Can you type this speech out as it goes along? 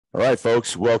All right,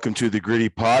 folks, welcome to the Gritty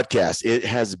Podcast. It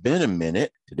has been a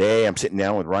minute. Today, I'm sitting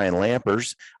down with Ryan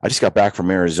Lampers. I just got back from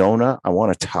Arizona. I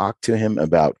want to talk to him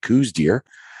about coues deer.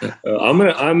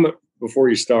 Before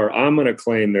you start, I'm gonna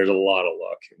claim there's a lot of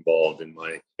luck involved in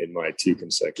my two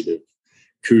consecutive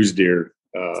coues deer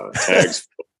tags.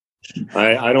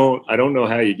 I don't know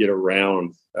how you get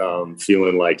around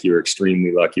feeling like you're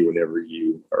extremely lucky whenever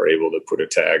you are able to put a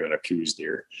tag on a coues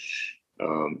deer.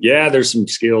 There's some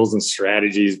skills and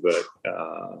strategies, but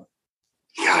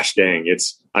gosh dang,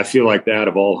 I feel like that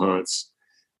of all hunts,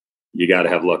 you got to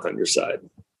have luck on your side.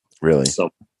 Really?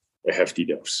 A hefty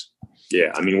dose.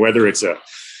 Yeah. I mean, whether it's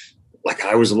like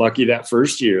I was lucky that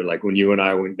first year, like when you and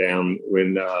I went down,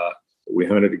 when we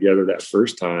hunted together that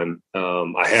first time,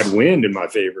 I had wind in my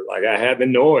favor. Like I had the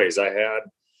noise. I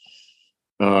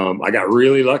got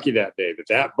really lucky that day, but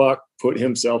that buck put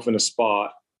himself in a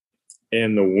spot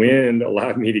and the wind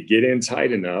allowed me to get in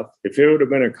tight enough. If it would have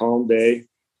been a calm day,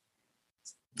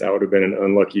 that would have been an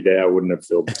unlucky day. I wouldn't have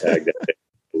filled the tag that day,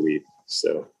 I believe.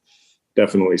 So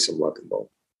definitely some luck involved.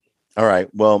 All right.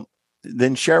 Well,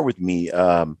 then share with me,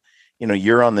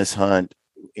 you're on this hunt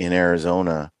in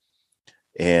Arizona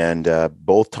and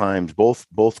both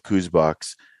coues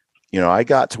bucks, I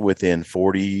got to within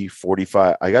 40,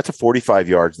 45. I got to 45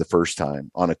 yards the first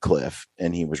time on a cliff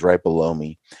and he was right below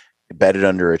me, bedded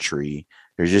under a tree.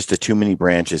 There's just too many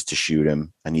branches to shoot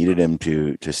him. I needed him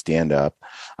to stand up.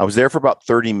 I was there for about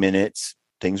 30 minutes.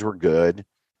 Things were good.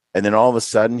 And then all of a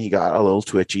sudden he got a little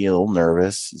twitchy, a little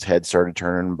nervous. His head started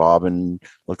turning, bobbing,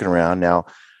 looking around. Now,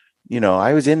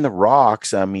 I was in the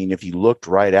rocks. I mean, if he looked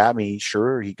right at me,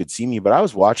 sure, he could see me, but I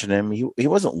was watching him. He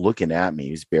wasn't looking at me.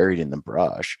 He was buried in the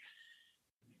brush.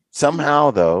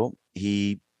 Somehow, though,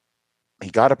 he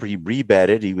got up, he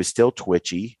rebedded. He was still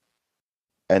twitchy.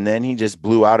 And then he just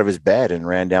blew out of his bed and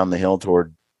ran down the hill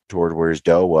toward where his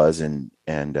doe was and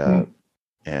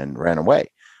ran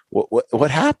away.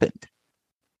 What happened?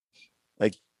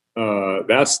 Like,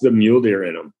 that's the mule deer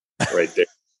in him right there.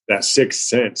 That sixth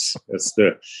sense.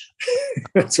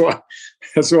 That's why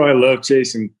I love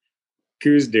chasing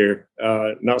coues deer.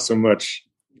 Not so much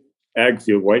ag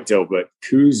field whitetail, but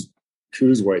coues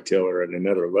whitetail are at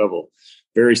another level.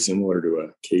 Very similar to a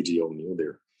cagey old mule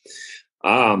deer.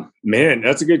 Man,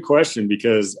 that's a good question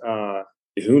because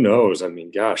who knows? I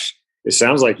mean, gosh, it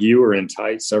sounds like you were in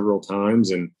tight several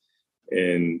times and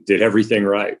did everything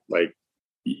right. Like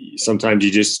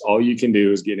sometimes all you can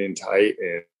do is get in tight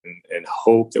and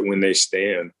hope that when they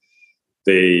stand,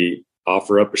 they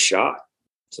offer up a shot.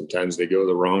 Sometimes they go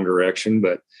the wrong direction,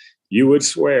 but you would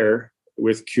swear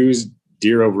with coues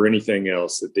deer over anything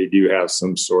else that they do have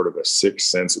some sort of a sixth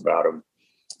sense about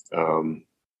them.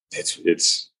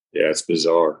 It's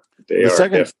bizarre.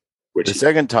 The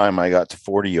second time I got to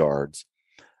 40 yards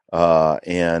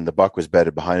and the buck was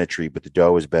bedded behind a tree, but the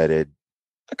doe was bedded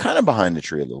kind of behind the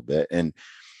tree a little bit. And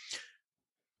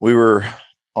we were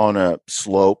on a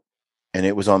slope and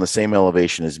it was on the same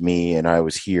elevation as me. And I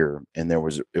was here and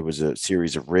it was a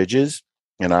series of ridges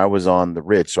and I was on the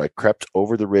ridge. So I crept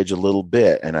over the ridge a little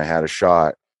bit and I had a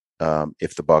shot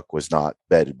if the buck was not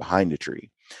bedded behind a tree.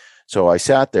 So I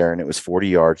sat there and it was 40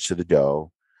 yards to the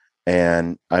doe.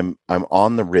 And I'm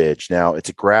on the ridge. Now it's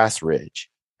a grass ridge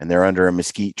and they're under a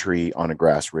mesquite tree on a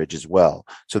grass ridge as well.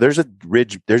 So there's a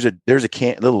ridge, there's a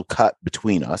little cut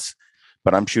between us,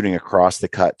 but I'm shooting across the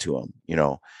cut to them,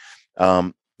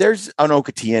 there's an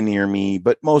Ocotillo near me,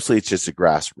 but mostly it's just a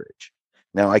grass ridge.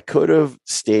 Now I could have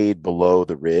stayed below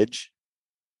the ridge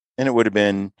and it would have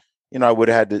been, I would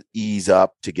have had to ease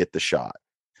up to get the shot,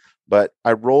 but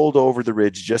I rolled over the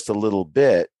ridge just a little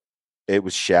bit. It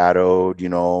was shadowed,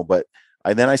 but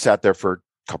then I sat there for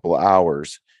a couple of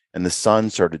hours and the sun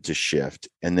started to shift.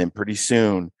 And then pretty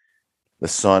soon the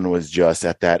sun was just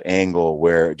at that angle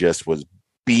where it just was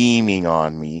beaming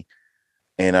on me.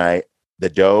 And the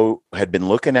doe had been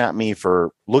looking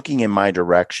in my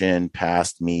direction,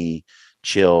 past me,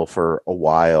 chill for a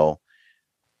while.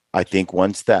 I think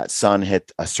once that sun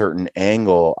hit a certain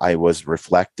angle, I was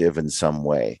reflective in some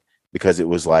way because it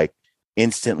was like,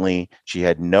 instantly, she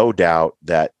had no doubt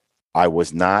that I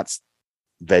was not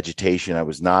vegetation. I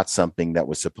was not something that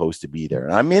was supposed to be there.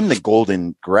 And I'm in the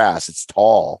golden grass. It's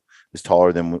tall. It's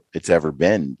taller than it's ever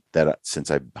been since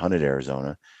I hunted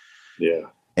Arizona. Yeah.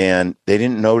 And they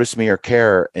didn't notice me or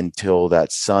care until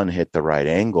that sun hit the right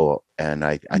angle. And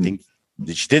I think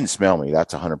she didn't smell me.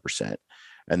 That's 100%.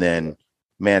 And then,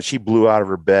 man, she blew out of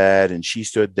her bed and she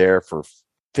stood there for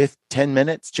 10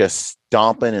 minutes just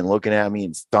stomping and looking at me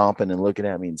and stomping and looking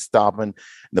at me and stomping. And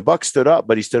the buck stood up,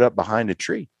 but he stood up behind a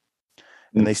tree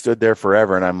and they stood there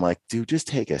forever. And I'm like, dude, just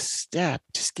take a step.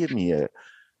 Just give me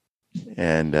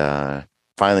and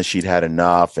finally she'd had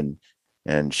enough,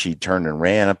 and she turned and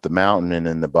ran up the mountain. And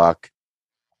then the buck,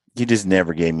 he just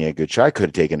never gave me a good shot. I could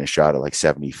have taken a shot at like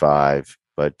 75,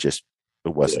 but just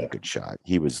it wasn't a good shot.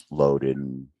 He was loaded.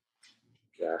 And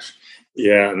gosh,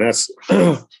 yeah, and that's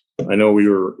I know we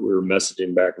were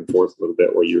messaging back and forth a little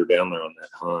bit while you were down there on that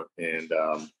hunt, and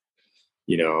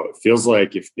it feels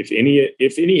like if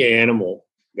any animal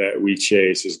that we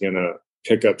chase is gonna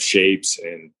pick up shapes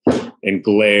and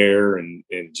glare and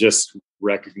just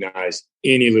recognize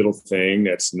any little thing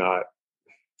that's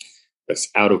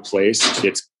out of place,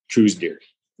 it's coues deer,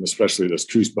 especially those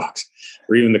coues bucks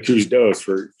or even the coues does.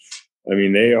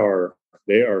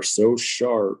 They are so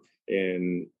sharp,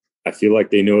 and I feel like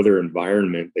they know their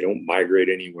environment. They don't migrate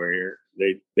anywhere.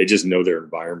 They just know their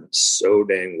environment so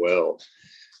dang well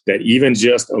that even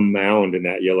just a mound in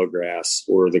that yellow grass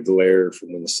or the glare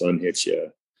from when the sun hits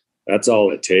you, that's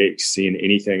all it takes. Seeing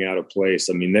anything out of place.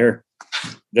 I mean, they're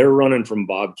running from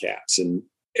bobcats and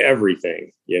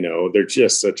everything, they're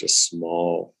just such a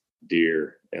small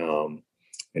deer, and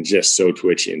just so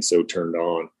twitchy and so turned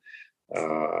on.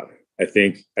 I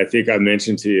think I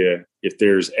mentioned to you, if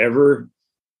there's ever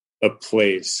a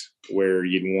place where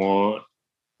you'd want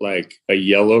like a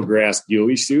yellow grass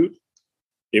ghillie suit,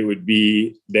 it would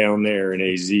be down there in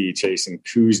AZ chasing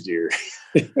coues deer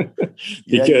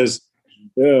because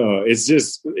it's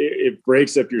just, it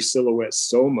breaks up your silhouette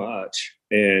so much.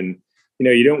 And,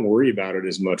 you don't worry about it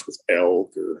as much with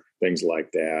elk or things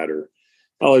like that, or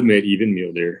I'll admit even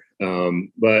mule deer.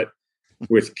 But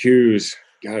with coues,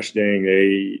 gosh dang,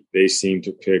 they seem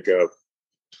to pick up.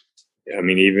 I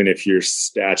mean, even if you're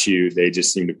statue, they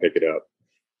just seem to pick it up.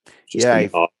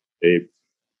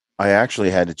 I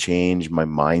actually had to change my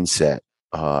mindset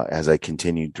as I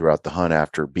continued throughout the hunt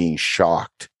after being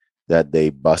shocked that they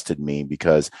busted me,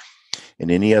 because in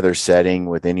any other setting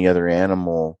with any other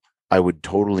animal, I would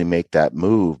totally make that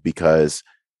move because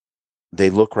they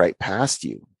look right past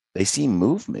you. They see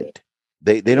movement.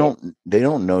 They don't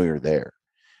know you're there.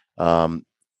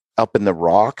 Up in the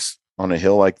rocks on a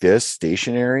hill like this,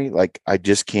 stationary, like I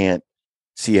just can't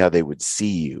see how they would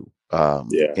see you.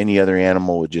 Any other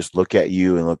animal would just look at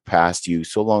you and look past you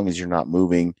so long as you're not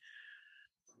moving.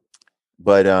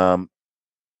 But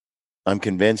I'm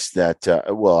convinced that,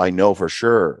 I know for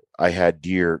sure I had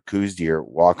coues deer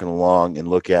walking along and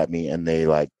look at me and they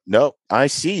like, nope, I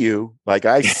see you. Like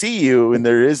I see you. And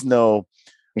there is no,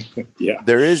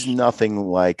 there is nothing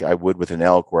like I would with an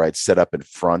elk where I'd set up in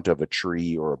front of a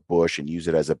tree or a bush and use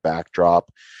it as a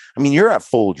backdrop. I mean, you're at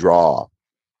full draw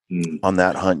on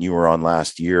that hunt you were on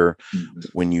last year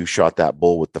when you shot that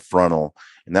bull with the frontal,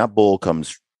 and that bull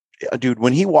comes, dude,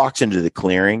 when he walks into the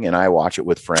clearing and I watch it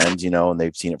with friends, and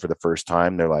they've seen it for the first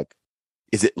time, they're like,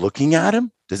 is it looking at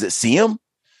him? Does it see him?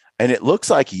 And it looks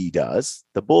like he does.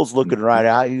 The bull's looking right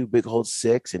at you, big old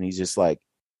 6. And he's just like,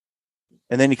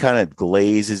 and then he kind of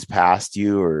glazes past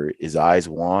you or his eyes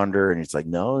wander and it's like,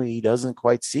 no, he doesn't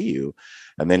quite see you.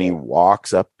 And then he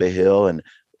walks up the hill and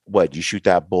you shoot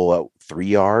that bull at 3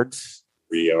 yards?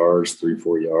 3 yards,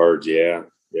 3-4 yards. Yeah.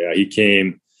 Yeah. He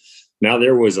came. Now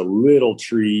there was a little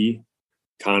tree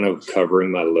kind of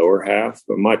covering my lower half,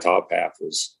 but my top half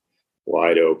was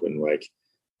wide open. Like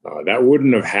that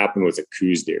wouldn't have happened with a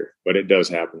coues deer, but it does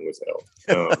happen with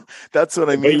elk. That's what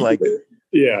I mean. But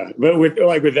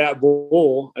with that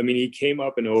bull, I mean, he came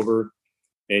up and over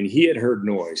and he had heard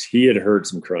noise. He had heard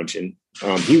some crunching.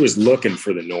 He was looking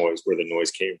for the noise, where the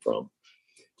noise came from.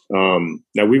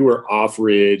 Now we were off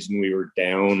ridge and we were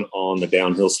down on the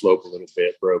downhill slope a little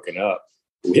bit, broken up.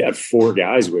 We had 4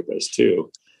 guys with us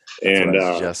too. And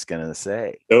I was just going to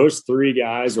say, those 3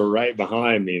 guys were right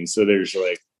behind me. And so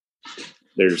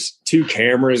there's 2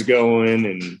 cameras going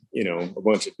and, a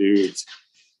bunch of dudes.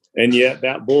 And yet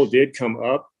that bull did come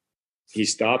up. He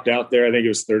stopped out there. I think it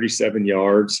was 37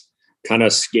 yards, kind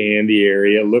of scanned the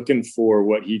area, looking for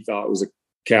what he thought was a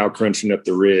cow crunching up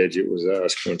the ridge. It was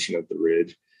us crunching up the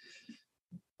ridge.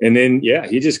 And then,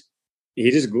 he just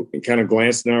kind of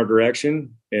glanced in our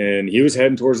direction and he was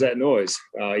heading towards that noise,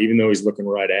 even though he's looking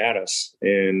right at us.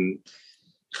 And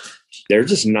they're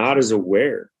just not as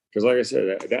aware. Because like I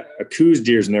said, a coues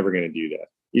deer is never going to do that.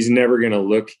 He's never going to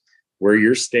look where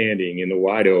you're standing in the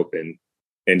wide open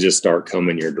and just start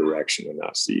coming your direction and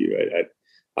not see you.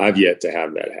 I've yet to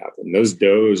have that happen. Those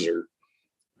does are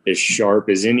as sharp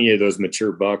as any of those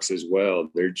mature bucks as well.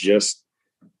 They're just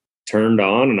turned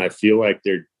on, and I feel like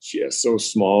they're just so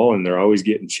small and they're always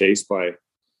getting chased by,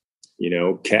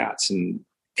 cats and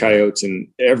coyotes and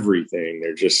everything.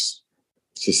 They're just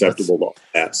susceptible to all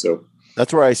that. So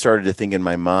that's where I started to think in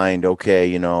my mind,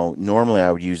 okay, normally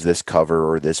I would use this cover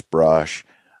or this brush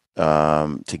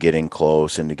to get in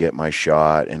close and to get my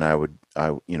shot. And I would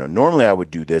normally I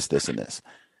would do this, this, and this,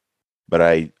 but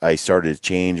I started to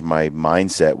change my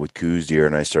mindset with coues deer,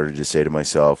 and I started to say to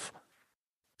myself,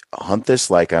 hunt this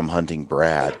like I'm hunting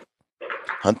Brad.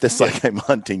 Hunt this like I'm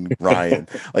hunting Ryan.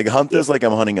 Like hunt this like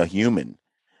I'm hunting a human.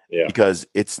 Yeah. Because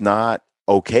it's not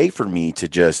okay for me to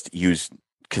just use,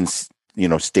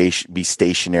 be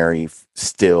stationary,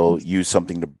 still use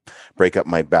something to break up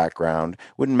my background.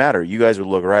 Wouldn't matter. You guys would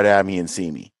look right at me and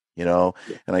see me, and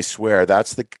I swear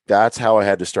that's how I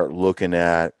had to start looking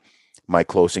at my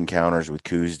close encounters with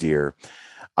coues deer.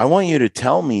 I want you to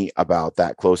tell me about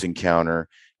that close encounter,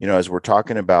 as we're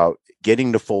talking about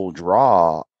getting to full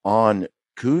draw on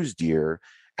coues deer,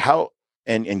 how,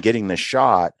 and getting the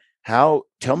shot.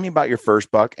 Tell me about your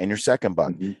first buck and your second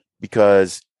buck,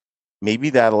 because maybe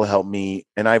that'll help me.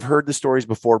 And I've heard the stories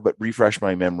before, but refresh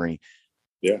my memory.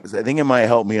 Yeah. I think it might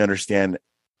help me understand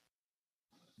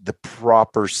the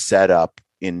proper setup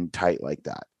in tight like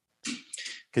that.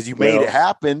 Because you made it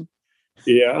happen.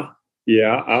 Yeah.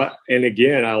 Yeah. And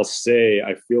again, I'll say,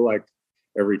 I feel like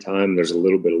every time there's a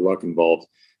little bit of luck involved.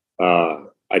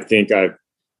 I think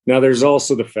now there's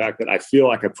also the fact that I feel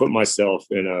like I put myself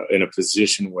in a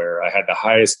position where I had the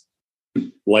highest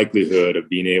likelihood of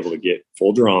being able to get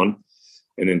full drawn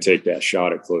and then take that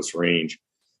shot at close range.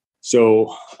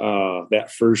 So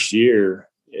that first year,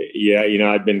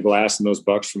 I'd been glassing those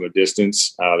bucks from a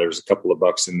distance. There's a couple of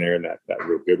bucks in there, and that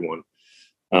real good one.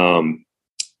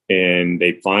 And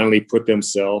they finally put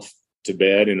themselves to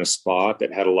bed in a spot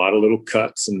that had a lot of little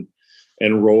cuts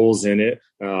and rolls in it.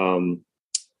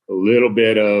 A little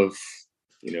bit of,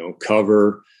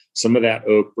 cover, some of that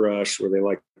oak brush where they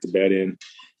like to bed in.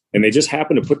 And they just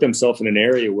happened to put themselves in an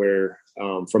area where,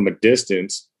 from a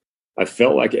distance, I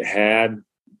felt like it had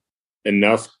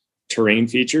enough terrain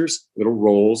features, little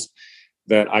rolls,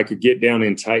 that I could get down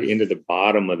in tight into the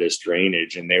bottom of this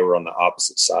drainage, and they were on the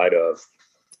opposite side of.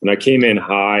 And I came in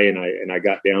high, and I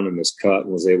got down in this cut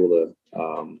and was able to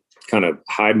kind of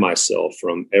hide myself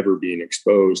from ever being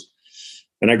exposed.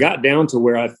 And I got down to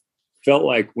where I felt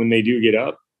like when they do get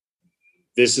up,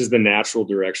 this is the natural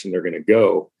direction they're going to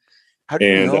go. How do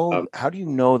you know? How do you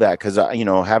know that? Because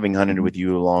having hunted with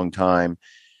you a long time,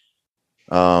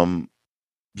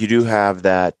 you do have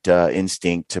that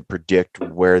instinct to predict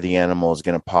where the animal is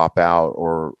going to pop out,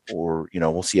 or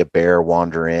we'll see a bear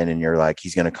wander in, and you're like,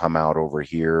 he's going to come out over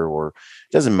here, or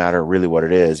it doesn't matter really what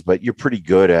it is, but you're pretty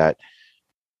good at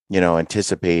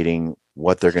anticipating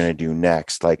what they're going to do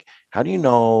next. Like, how did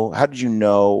you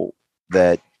know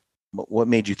that? What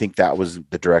made you think that was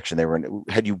the direction they were in?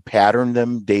 Had you patterned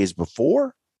them days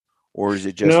before, or is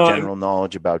it just general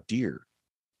knowledge about deer?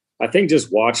 I think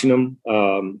just watching them,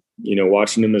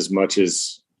 watching them as much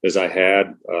as I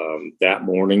had that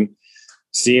morning,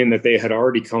 seeing that they had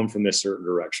already come from this certain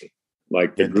direction.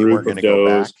 Like the group of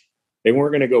does, they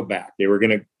weren't going to go back. They were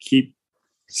going to keep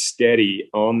steady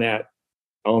on that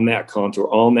contour,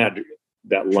 on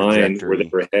that line where they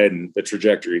were heading, the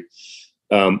trajectory.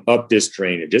 Up this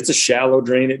drainage. It's a shallow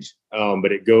drainage,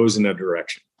 but it goes in a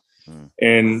direction.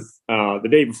 And the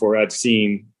day before, I'd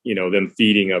seen them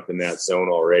feeding up in that zone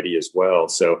already as well.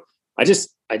 So I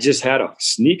just had a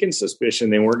sneaking suspicion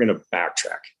they weren't going to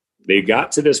backtrack. They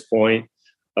got to this point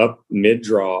up mid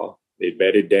draw, they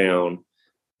bedded down,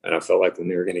 and I felt like when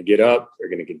they were going to get up, they're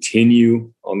going to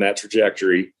continue on that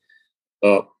trajectory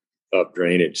up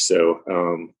drainage.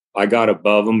 So I got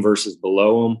above them versus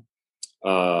below them.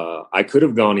 I could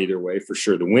have gone either way for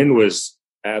sure. The wind was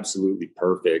absolutely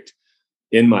perfect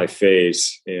in my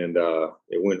face, and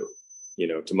it went,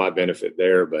 to my benefit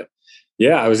there. But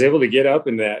yeah, I was able to get up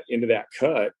into that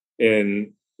cut,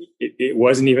 and it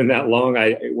wasn't even that long.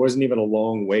 It wasn't even a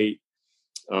long wait.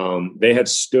 They had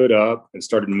stood up and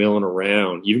started milling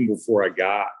around even before I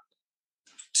got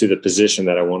to the position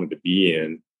that I wanted to be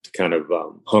in to kind of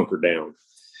hunker down.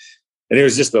 And there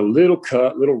was just a little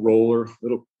cut, little roller,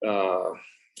 little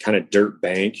kind of dirt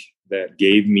bank that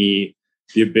gave me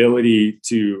the ability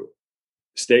to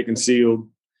stay concealed,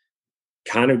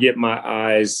 kind of get my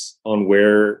eyes on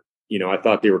where, I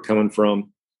thought they were coming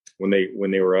from when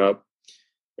they were up.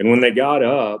 And when they got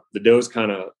up, the does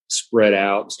kind of spread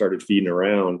out and started feeding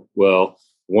around. Well,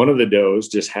 one of the does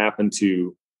just happened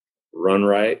to run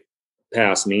right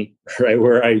past me, right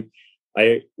where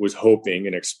I was hoping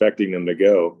and expecting them to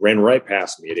go, ran right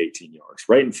past me at 18 yards,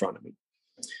 right in front of me.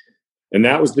 And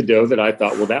that was the doe that I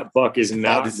thought, well, that buck is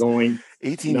not going.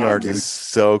 18 yards is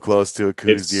so close to a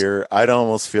coues deer. I'd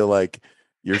almost feel like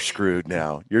you're screwed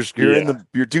now. You're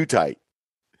too tight.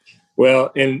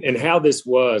 Well, and how this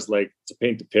was, like, to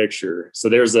paint the picture. So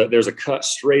there's a cut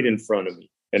straight in front of me,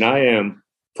 and I am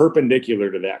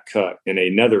perpendicular to that cut and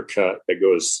another cut that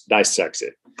dissects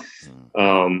it.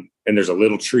 And there's a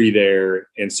little tree there.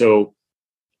 And so,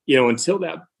 until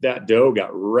that doe got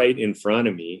right in front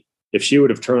of me, if she would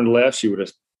have turned left, she would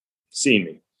have seen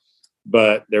me.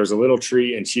 But there was a little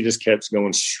tree and she just kept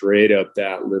going straight up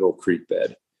that little creek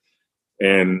bed.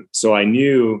 And so I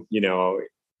knew,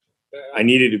 I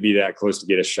needed to be that close to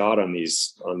get a shot on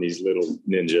these little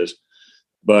ninjas.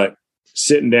 But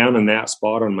sitting down in that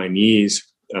spot on my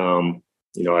knees,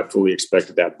 I fully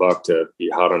expected that buck to be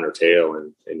hot on her tail,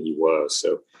 and he was.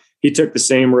 So he took the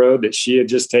same road that she had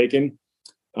just taken.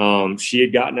 She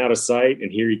had gotten out of sight,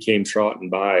 and here he came trotting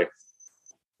by.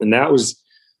 And that was,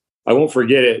 I won't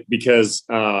forget it, because,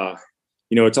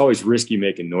 it's always risky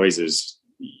making noises,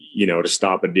 to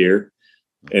stop a deer.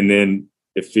 And then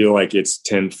it feel like it's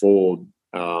tenfold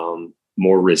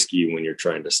more risky when you're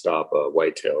trying to stop a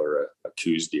whitetail or a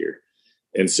coues deer.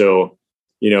 And so,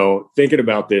 thinking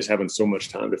about this, having so much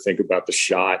time to think about the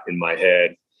shot in my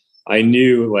head, I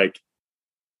knew, like,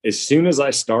 as soon as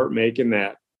I start making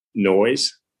that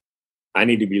noise, I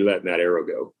need to be letting that arrow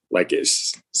go. Like,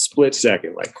 it's split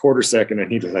second, like quarter second, I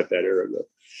need to let that arrow go.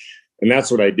 And that's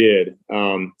what I did.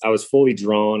 I was fully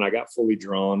drawn. I got fully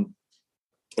drawn,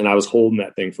 and I was holding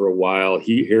that thing for a while.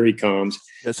 Here he comes.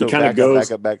 Yeah, so he kind of goes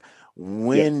back.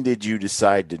 When did you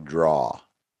decide to draw?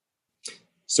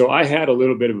 So I had a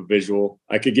little bit of a visual.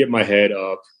 I could get my head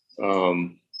up.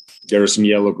 There was some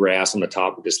yellow grass on the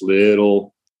top of this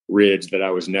little ridge that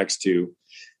I was next to.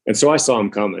 And so I saw him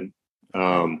coming.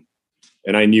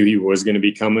 And I knew he was going to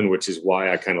be coming, which is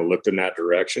why I kind of looked in that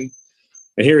direction.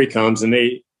 And here he comes. And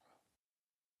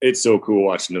it's so cool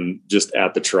watching them just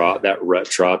at the trot, that rut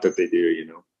trot that they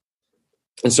do,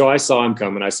 And so I saw him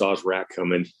coming. I saw his rack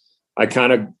coming. I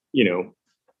kind of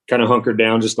hunkered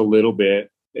down just a little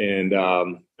bit. And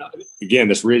again,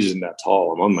 this ridge isn't that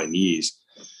tall. I'm on my knees,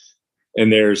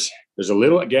 and there's a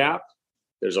little gap,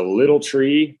 there's a little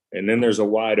tree, and then there's a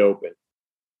wide open.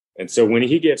 And so when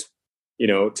he gets,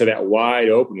 to that wide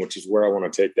open, which is where I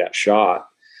want to take that shot,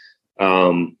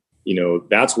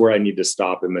 that's where I need to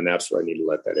stop him, and that's where I need to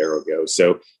let that arrow go.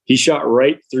 So he shot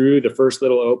right through the first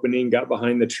little opening, got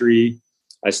behind the tree.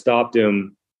 I stopped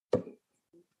him.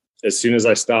 As soon as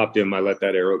I stopped him, I let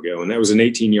that arrow go, and that was an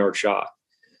 18-yard shot.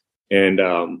 And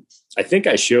I think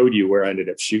I showed you where I ended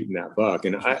up shooting that buck.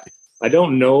 And I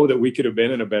don't know that we could have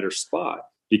been in a better spot,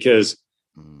 because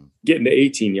getting to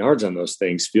 18 yards on those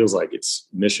things feels like it's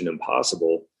mission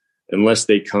impossible unless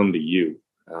they come to you.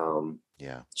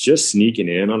 Just sneaking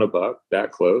in on a buck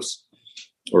that close,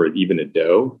 or even a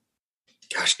doe,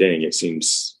 gosh dang, it's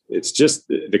just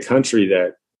the country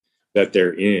that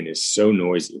they're in is so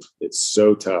noisy. It's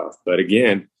so tough. But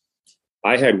again,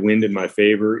 I had wind in my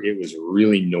favor. It was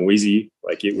really noisy.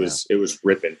 Like it was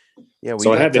ripping. Yeah.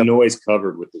 So I had the noise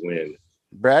covered with the wind.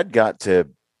 Brad got to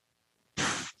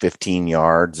 15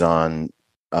 yards on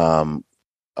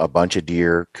a bunch of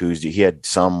deer, coues. He had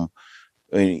some,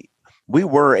 we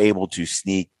were able to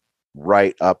sneak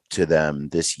right up to them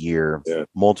this year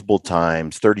multiple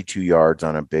times, 32 yards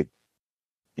on a big,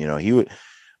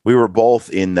 we were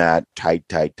both in that tight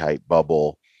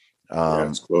bubble.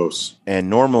 It's close. And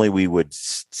normally we would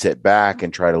sit back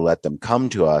and try to let them come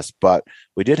to us, but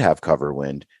we did have cover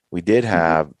wind. We did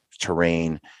have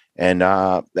terrain, and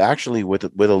actually with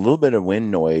a little bit of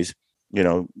wind noise,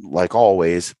 like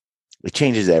always, it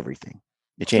changes everything.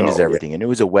 It changes everything. And it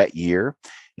was a wet year.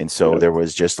 And so there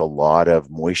was just a lot of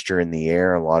moisture in the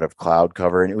air, a lot of cloud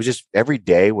cover. And it was just, every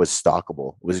day was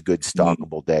stalkable. It was a good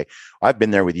stalkable day. I've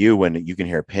been there with you when you can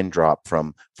hear a pin drop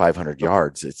from 500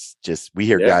 yards. It's just, we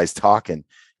hear guys talking,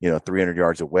 300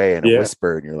 yards away and a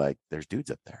whisper, and you're like, there's dudes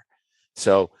up there.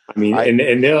 So,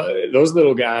 and those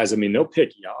little guys, they'll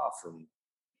pick you off from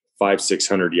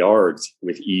 500-600 yards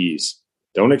with ease.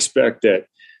 Don't expect that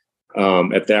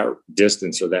at that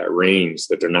distance or that range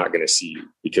that they're not going to see you,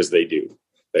 because they do.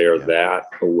 They are that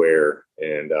aware.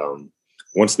 And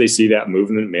once they see that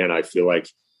movement, man, I feel like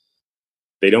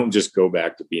they don't just go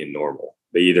back to being normal.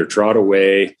 They either trot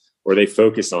away or they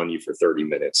focus on you for 30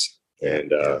 minutes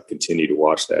and continue to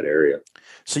watch that area.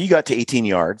 So you got to 18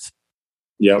 yards.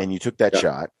 Yeah. And you took that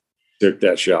shot. Took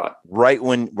that shot. Right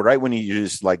when you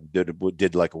just like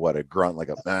did like a grunt, like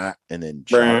a and then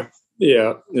shot.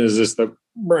 Yeah. It was just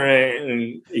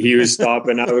and he was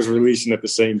stopping. I was releasing at the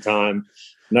same time.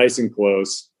 Nice and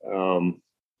close.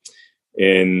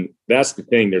 And that's the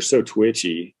thing. They're so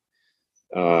twitchy.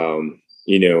 I'm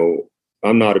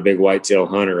not a big whitetail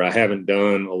hunter. I haven't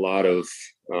done a lot of,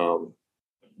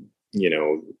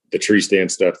 the tree stand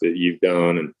stuff that you've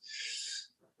done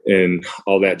and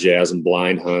all that jazz and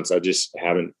blind hunts. I just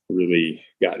haven't really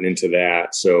gotten into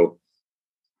that. So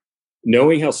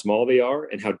knowing how small they are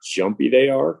and how jumpy they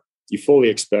are, you fully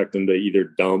expect them to either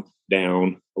dump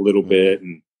down a little bit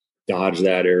and dodge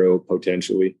that arrow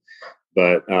potentially.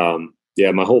 But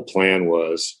my whole plan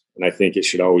was, and I think it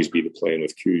should always be the plan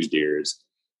with coues deer, is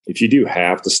if you do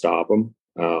have to stop them,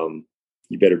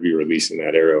 you better be releasing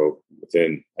that arrow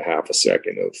within a half a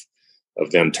second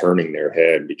of them turning their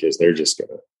head, because they're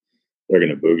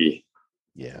gonna boogie.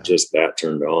 Yeah. Just that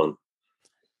turned on.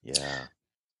 Yeah.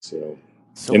 So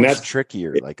and much that's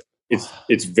trickier.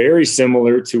 It's very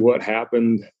similar to what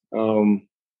happened on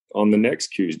the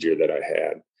next coues deer that I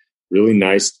had. Really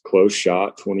nice close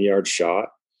shot, 20-yard shot.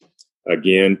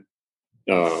 Again,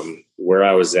 where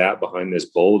I was at behind this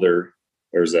boulder,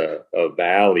 there's a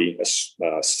valley,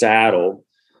 a saddle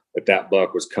that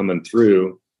buck was coming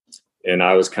through, and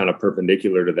I was kind of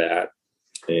perpendicular to that.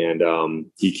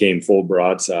 And he came full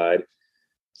broadside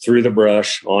through the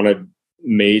brush on a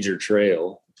major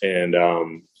trail, and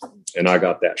I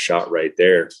got that shot right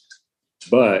there.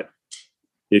 But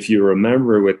if you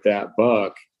remember with that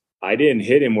buck, I didn't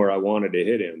hit him where I wanted to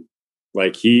hit him.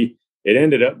 It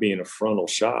ended up being a frontal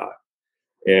shot.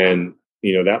 And,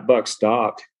 that buck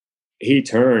stopped. He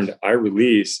turned, I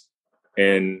released.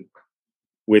 And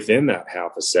within that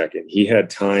half a second, he had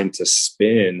time to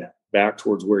spin back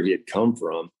towards where he had come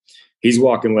from. He's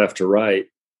walking left to right.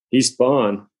 He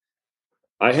spun.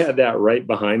 I had that right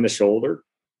behind the shoulder.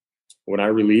 When I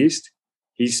released,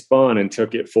 he spun and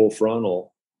took it full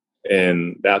frontal.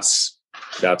 And that's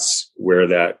where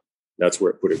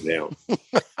it put him down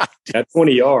at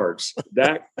 20 yards,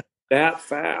 that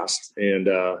fast. And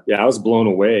I was blown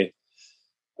away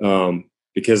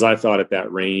because I thought at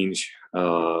that range,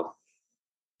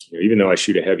 even though I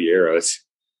shoot a heavy arrow, it's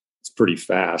pretty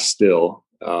fast still.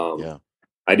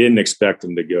 I didn't expect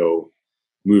him to go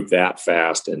move that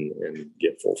fast and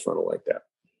get full frontal like that,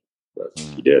 but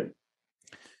he did.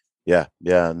 Yeah.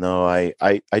 No, I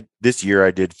this year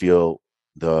I did feel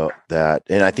that,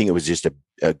 and I think it was just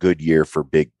a good year for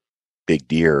big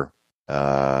deer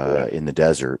in the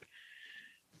desert,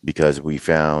 because we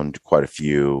found quite a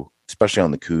few, especially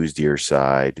on the coues deer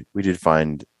side. We did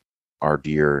find our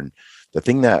deer, and the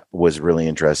thing that was really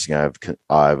interesting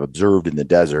I've observed in the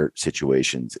desert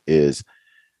situations is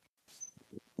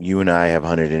you and I have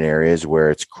hunted in areas where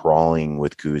it's crawling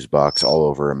with coues bucks all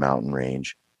over a mountain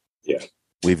range. Yeah.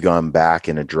 We've gone back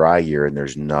in a dry year and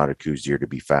there's not a coues deer to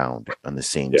be found on the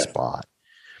same spot.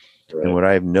 Right. And what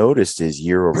I've noticed is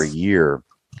year over year,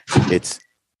 it's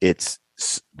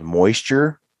the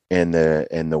moisture and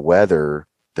the weather,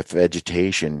 the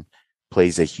vegetation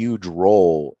plays a huge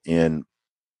role in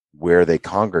where they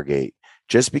congregate.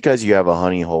 Just because you have a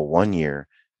honey hole one year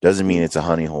doesn't mean it's a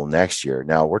honey hole next year.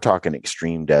 Now we're talking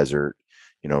extreme desert,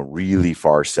 really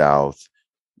far south,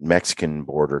 Mexican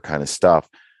border kind of stuff.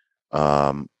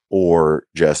 Or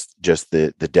just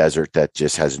the desert that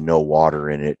just has no water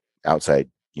in it outside,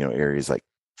 areas like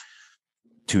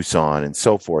Tucson and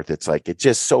so forth. It's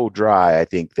just so dry. I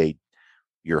think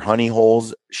your honey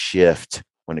holes shift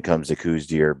when it comes to coues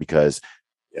deer because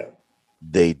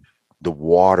the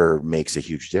water makes a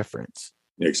huge difference.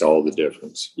 Makes all the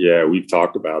difference. Yeah, we've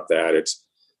talked about that. It's,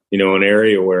 an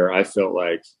area where I felt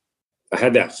like I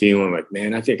had that feeling like,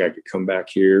 man, I think I could come back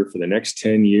here for the next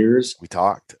 10 years. We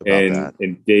talked about that.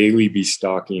 And daily be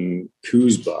stalking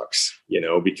coues bucks,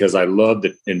 because I loved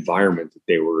the environment that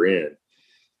they were in.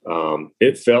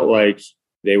 It felt like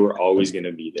they were always going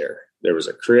to be there. There was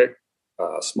a creek,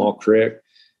 a small creek.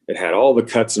 It had all the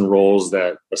cuts and rolls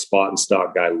that a spot and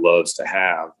stock guy loves to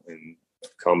have, and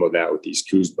combo that with these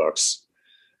coues bucks.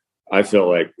 I felt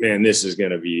like, man, this is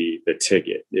going to be the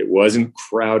ticket. It wasn't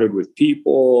crowded with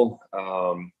people.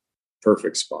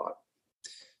 Perfect spot.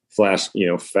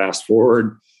 Fast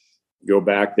forward, go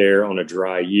back there on a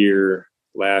dry year.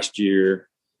 Last year,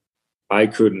 I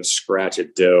couldn't scratch a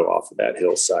doe off of that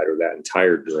hillside or that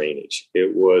entire drainage.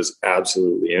 It was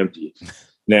absolutely empty.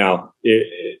 Now,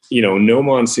 no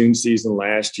monsoon season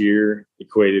last year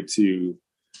equated to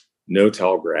no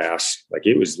tall grass.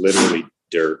 It was literally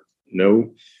dirt.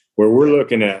 No. Where we're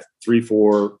looking at 3,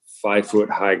 4, 5 foot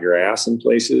high grass in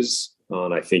places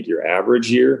on, I think, your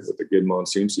average year with a good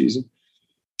monsoon season.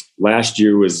 Last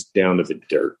year was down to the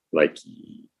dirt.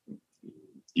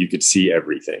 You could see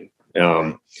everything.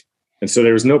 And so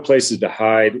there was no places to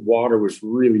hide. Water was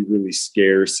really, really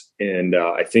scarce. And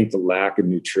I think the lack of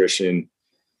nutrition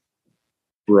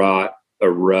brought a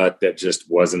rut that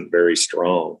just wasn't very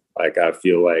strong. I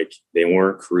feel like they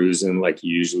weren't cruising like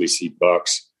you usually see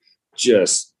bucks,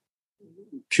 just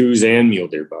coues and mule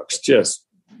deer bucks, just,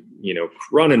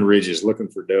 running ridges looking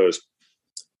for does.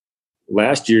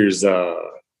 Last year's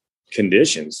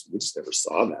conditions, we just never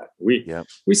saw that.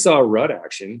 We saw rut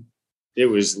action. It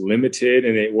was limited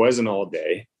and it wasn't all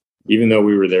day, even though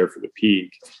we were there for the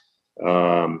peak.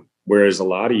 Whereas a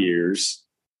lot of years,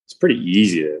 it's pretty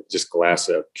easy to just glass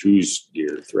up coues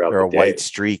deer throughout the day. A white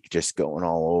streak just going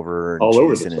all over and all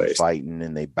over chasing the place. And fighting,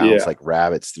 and they bounce like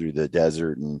rabbits through the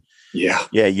desert. And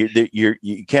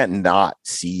you can't not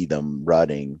see them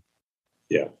rutting.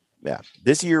 Yeah.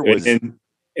 This year was, and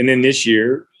then this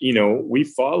year, we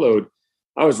followed.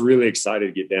 I was really excited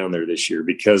to get down there this year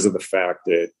because of the fact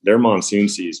that their monsoon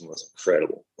season was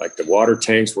incredible. Like the water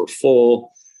tanks were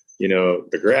full,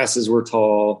 the grasses were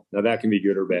tall. Now that can be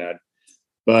good or bad,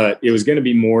 but it was going to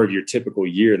be more of your typical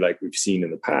year like we've seen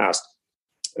in the past.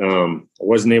 I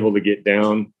wasn't able to get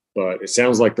down, but it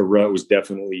sounds like the rut was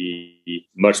definitely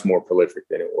much more prolific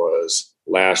than it was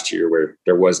last year, where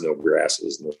there was no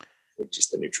grasses.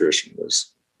 Just the nutrition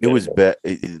was. It was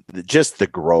just the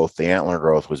growth, the antler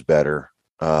growth was better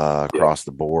across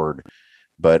the board,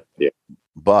 but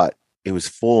it was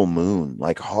full moon,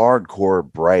 like hardcore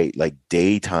bright, like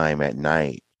daytime at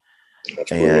night.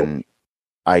 That's and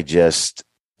brutal.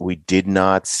 We did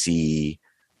not see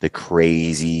the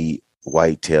crazy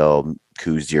whitetail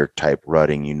coues deer type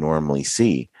rutting you normally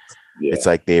see. It's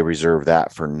like they reserve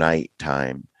that for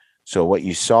nighttime. So what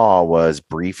you saw was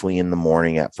briefly in the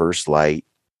morning at first light,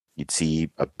 you'd see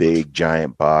a big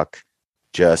giant buck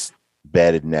just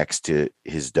bedded next to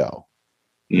his doe.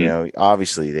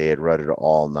 Obviously they had rutted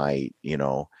all night,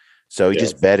 so he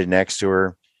just bedded next to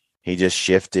her. He just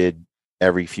shifted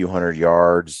every few hundred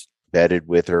yards, bedded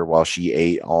with her while she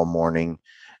ate all morning,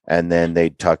 and then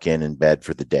they'd tuck in and bed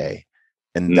for the day.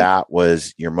 And that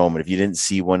was your moment. If you didn't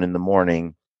see one in the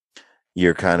morning,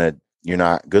 you're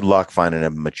not good luck finding a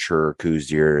mature coues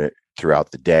deer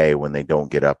throughout the day when they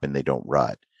don't get up and they don't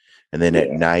rut. And then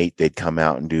at night, they'd come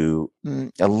out and do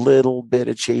a little bit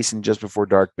of chasing just before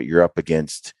dark, but you're up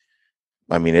against,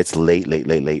 it's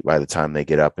late by the time they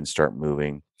get up and start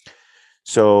moving.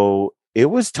 So it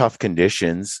was tough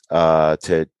conditions.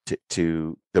 The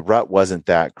rut wasn't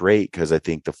that great because I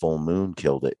think the full moon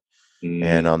killed it.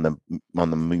 And on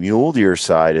the mule deer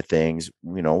side of things,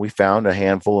 we found a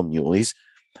handful of muleys,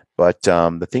 but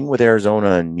the thing with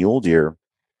Arizona and mule deer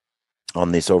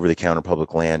on this over-the-counter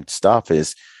public land stuff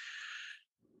is,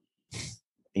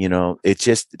 it's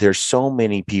just, there's so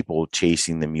many people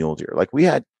chasing the mule deer. Like we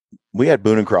had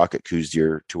Boone and Crockett coues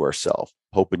deer to ourselves,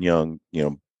 Pope and Young,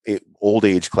 old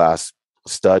age class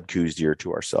stud coues deer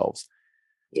to ourselves.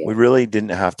 We really didn't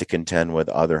have to contend with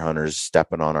other hunters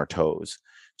stepping on our toes.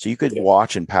 So you could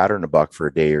watch and pattern a buck for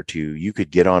a day or two. You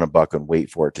could get on a buck and wait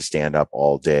for it to stand up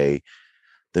all day.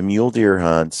 The mule deer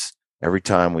hunts, every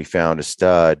time we found a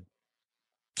stud,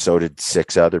 so did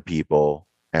 6 other people,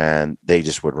 and they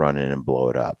just would run in and blow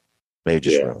it up. They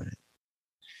just ruin it.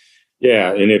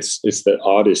 Yeah, and it's the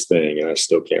oddest thing, and I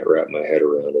still can't wrap my head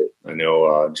around it. I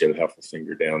know Jim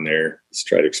Heffelfinger down there has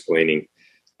tried explaining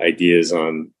ideas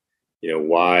on,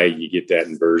 why you get that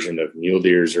inversion of mule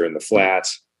deers are in the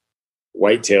flats,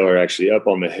 whitetail are actually up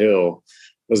on the hill.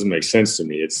 Doesn't make sense to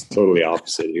me. It's totally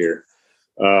opposite here.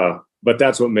 But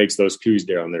that's what makes those coues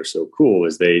down there so cool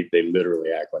is they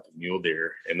literally act like a mule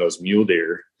deer, and those mule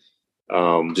deer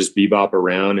just bebop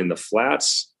around in the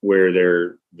flats where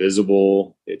they're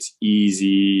visible. It's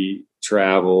easy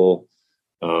travel.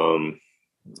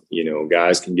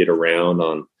 Guys can get around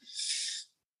on,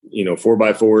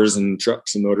 4x4s and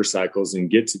trucks and motorcycles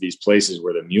and get to these places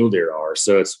where the mule deer are.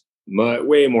 So it's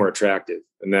way more attractive.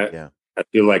 And that I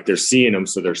feel like they're seeing them,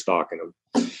 so they're stalking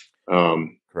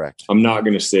them. Correct. I'm not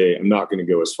going to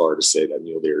go as far to say that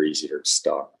mule deer are easier to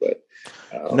stalk, but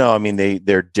no,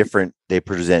 they're different. They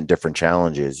present different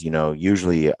challenges.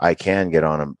 Usually I can get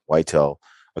on a whitetail,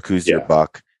 a coues deer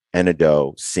buck and a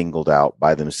doe singled out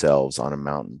by themselves on a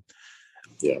mountain.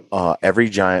 Yeah. Every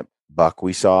giant buck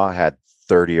we saw had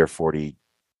 30 or 40.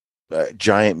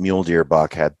 Giant mule deer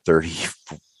buck had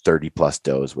 30 plus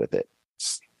does with it.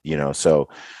 So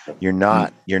you're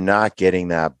not getting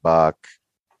that buck.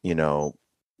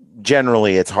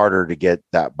 Generally it's harder to get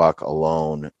that buck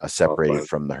alone, separated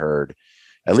from the herd,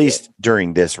 at least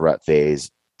during this rut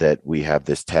phase that we have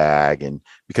this tag. And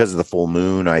because of the full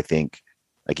moon, I think,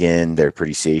 again, they're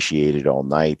pretty satiated all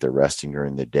night. They're resting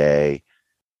during the day.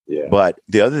 Yeah. But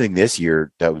the other thing this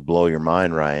year that would blow your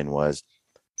mind, Ryan, was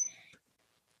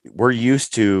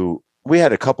we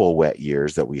had a couple of wet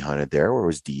years that we hunted there where it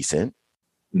was decent,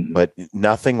 but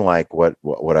nothing like what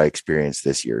I experienced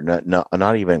this year.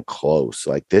 Not even close.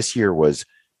 Like this year was.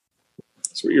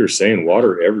 That's what you were saying.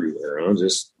 Water everywhere, huh?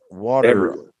 Just water.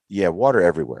 Everywhere. Yeah. Water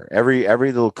everywhere. Every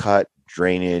little cut,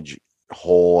 drainage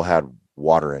hole had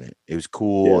water in it. It was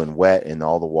cool and wet in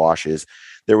all the washes.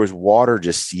 There was water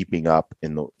just seeping up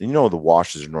in the, the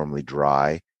washes are normally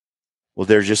dry. Well,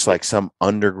 there's just like some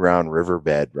underground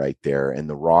riverbed right there, and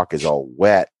the rock is all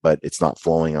wet, but it's not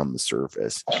flowing on the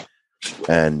surface.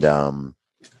 And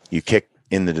you kick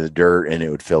into the dirt and it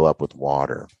would fill up with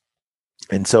water.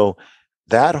 And so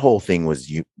that whole thing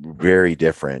was very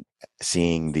different,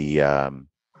 seeing the,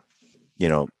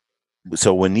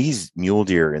 so when these mule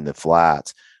deer in the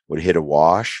flats would hit a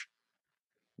wash,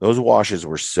 those washes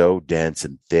were so dense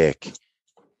and thick.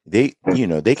 They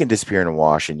can disappear in a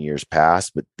wash in years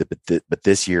past, but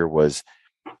this year was,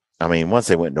 I mean, once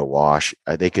they went into a wash,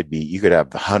 you could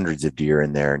have hundreds of deer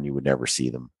in there and you would never see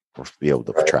them or be able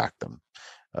to track them.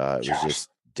 It was just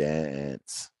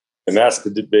dense. And that's the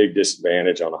big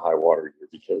disadvantage on a high water year,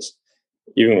 because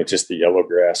even with just the yellow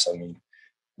grass, I mean,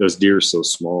 those deer are so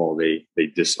small, they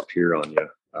disappear on you.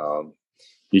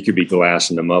 You could be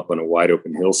glassing them up on a wide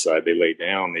open hillside. They lay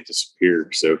down, they disappear.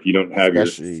 So if you don't have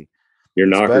your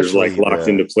knockers like locked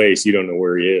into place, you don't know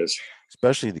where he is.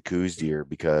 Especially the coues deer,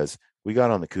 because we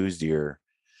got on the coues deer.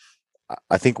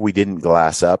 I think we didn't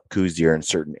glass up coues deer in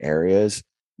certain areas,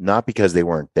 not because they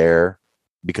weren't there,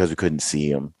 because we couldn't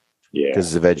see them. Yeah,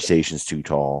 because the vegetation's too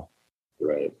tall.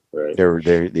 Right.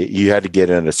 You had to get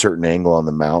at a certain angle on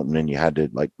the mountain, and you had to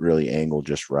like really angle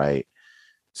just right.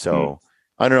 So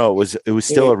I don't know. It was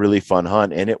still a really fun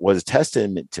hunt, and it was a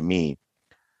testament to me.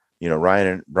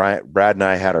 Brad and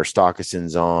I had our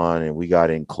stockisons on, and we got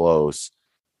in close.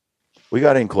 We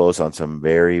got in close on some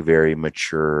very, very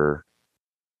mature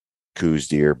coues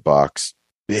deer bucks,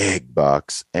 big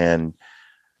bucks, and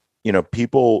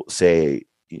people say,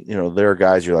 there are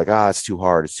guys you're like, it's too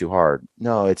hard. It's too hard.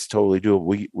 No, it's totally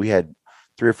doable. We had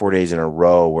 3 or 4 days in a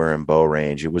row we're in bow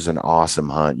range. It was an awesome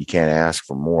hunt. You can't ask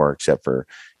for more, except for,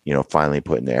 finally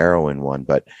putting the arrow in one.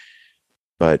 But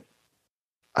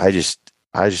I just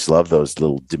love those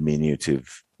little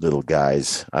diminutive little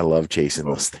guys. I love chasing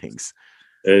those things.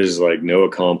 There's like no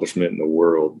accomplishment in the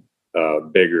world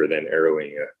bigger than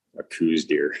arrowing a coues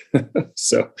deer.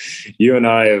 So you and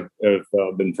I have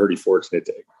been pretty fortunate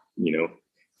to,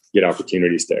 get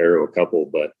opportunities to arrow a couple.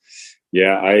 But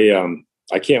yeah,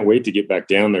 I can't wait to get back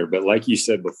down there. But like you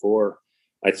said before,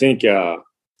 I think,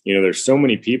 there's so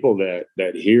many people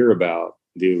that hear about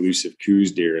the elusive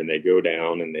coues deer, and they go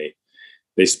down and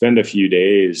they spend a few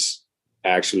days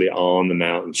actually on the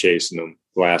mountain chasing them,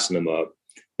 glassing them up,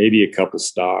 maybe a couple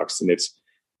stalks. And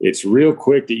it's real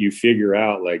quick that you figure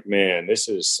out, like, man, this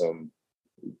is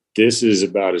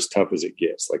about as tough as it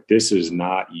gets. Like, this is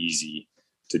not easy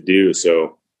to do.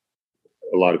 So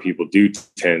a lot of people do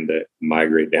tend to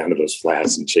migrate down to those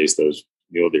flats and chase those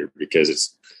mule deer, because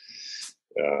it's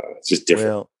just different.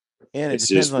 Well, and it's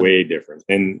just way different.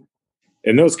 And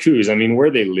those coues, I mean, where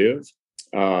they live,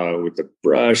 with the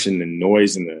brush and the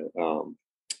noise and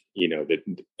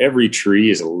every tree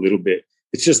is a little bit,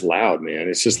 it's just loud, man.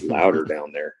 It's just louder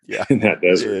down there in that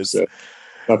desert. So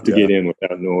tough to get in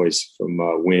without noise from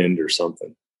wind or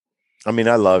something. I mean,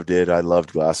 I loved it. I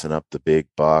loved glassing up the big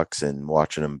bucks and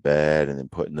watching them bed and then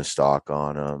putting the stock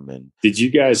on them. And did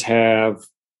you guys have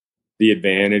the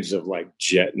advantage of like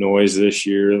jet noise this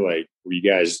year? Like, were you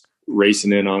guys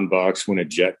racing in on bucks when a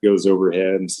jet goes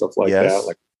overhead and stuff like that?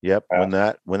 Like, yep. When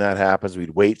that happens, we'd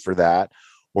wait for that,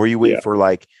 or you wait for,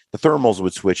 like, the thermals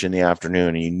would switch in the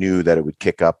afternoon, and you knew that it would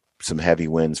kick up some heavy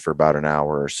winds for about an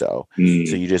hour or so. So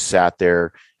you just sat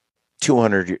there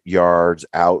 200 yards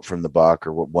out from the buck,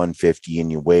 or 150,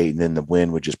 and you wait, and then the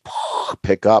wind would just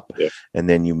pick up, and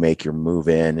then you make your move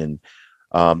in.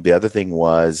 And the other thing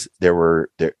was,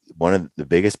 one of the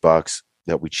biggest bucks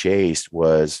that we chased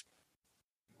was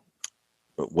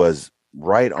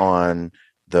right on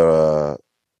the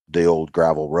old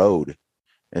gravel road,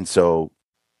 and so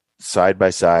side by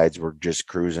sides were just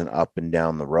cruising up and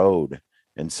down the road,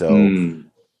 and so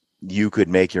you could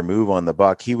make your move on the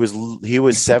buck. He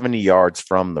was 70 yards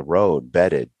from the road,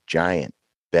 bedded,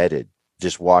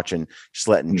 just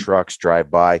letting trucks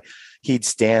drive by. He'd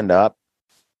stand up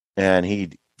and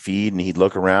he'd feed, and he'd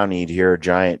look around, and he'd hear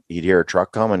a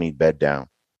truck come, and he'd bed down.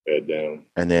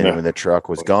 And then when the truck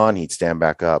was gone, he'd stand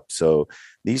back up. So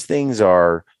these things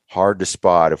are hard to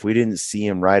spot. If we didn't see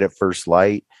him right at first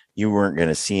light, you weren't going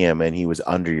to see him, and he was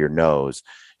under your nose.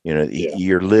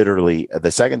 You're literally,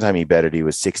 the second time he bedded, he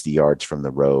was 60 yards from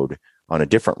the road on a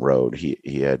different road.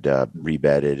 He had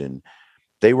rebedded, and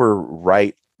they were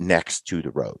right next to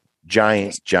the road.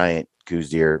 Giant coues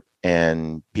deer,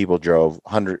 and people drove,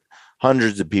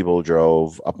 hundreds of people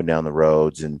drove up and down the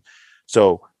roads. And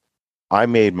so I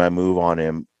made my move on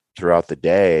him throughout the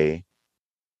day.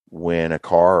 When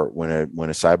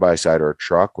a side-by-side or a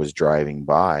truck was driving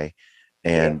by,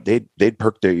 and they'd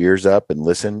perk their ears up and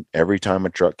listen every time a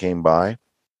truck came by,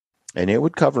 and it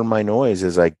would cover my noise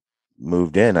as I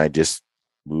moved in. I just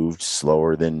moved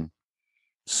slower than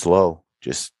slow,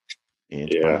 just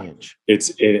inch by inch.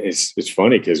 It's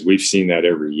funny because we've seen that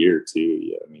every year too.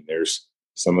 Yeah, I mean, there's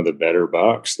some of the better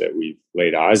bucks that we've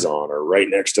laid eyes on are right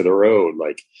next to the road,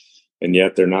 like, and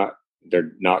yet they're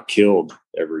not killed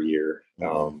every year.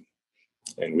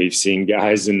 And we've seen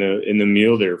guys in the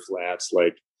mule deer flats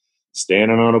like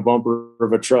standing on a bumper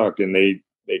of a truck, and they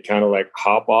kind of like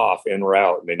hop off en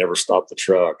route, and they never stop the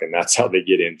truck, and that's how they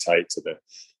get in tight to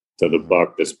the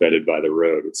buck that's bedded by the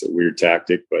road. It's a weird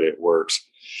tactic, but it works.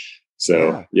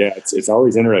 So it's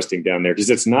always interesting down there because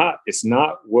it's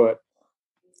not what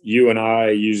you and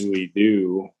I usually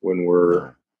do when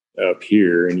we're up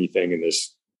here, anything in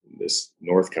this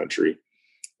North country.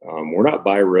 We're not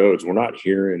by roads. We're not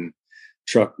hearing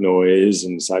truck noise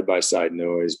and side-by-side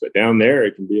noise, but down there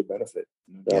it can be a benefit,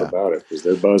 no doubt about it, because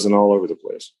they're buzzing all over the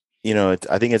place. You know,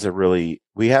 I think it's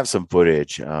we have some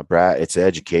footage, Brad, it's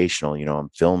educational, you know, I'm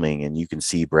filming and you can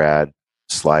see Brad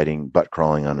sliding, butt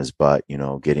crawling on his butt, you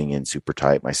know, getting in super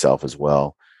tight, myself as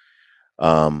well.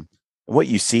 What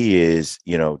you see is,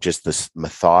 you know, just this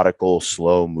methodical,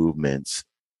 slow movements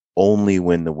only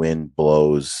when the wind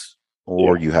blows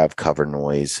or you have cover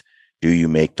noise do you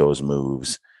make those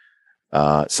moves.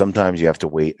 Sometimes you have to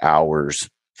wait hours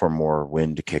for more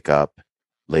wind to kick up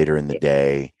later in the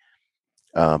day.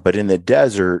 But in the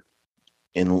desert,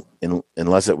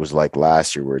 unless it was like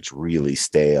last year where it's really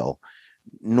stale,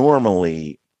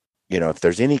 normally, you know, if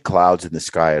there's any clouds in the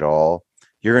sky at all,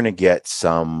 you're going to get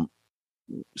some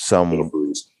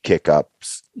kick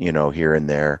ups, you know, here and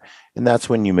there. And that's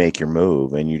when you make your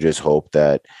move and you just hope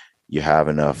that you have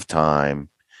enough time.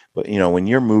 But, you know, when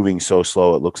you're moving so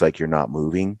slow, it looks like you're not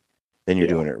moving, then you're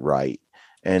doing it right.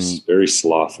 And it's very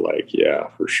sloth-like. Yeah,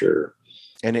 for sure.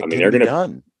 And it can be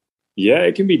done. Yeah,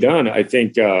 it can be done. I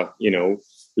think, you know,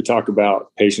 we talk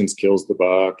about patience kills the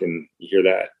buck, and you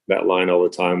hear that line all the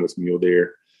time with mule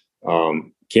deer.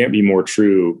 Can't be more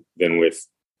true than with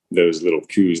those little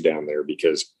coues down there,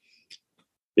 because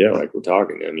like we're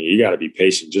talking, I mean, you got to be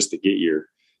patient just to get your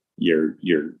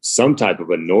some type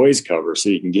of a noise cover so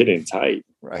you can get in tight.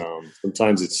 Right.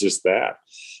 Sometimes it's just that.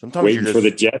 Sometimes waiting for the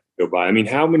jet to go by. I mean,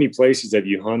 how many places have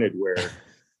you hunted where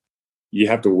you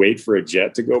have to wait for a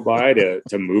jet to go by to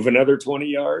move another 20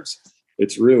 yards?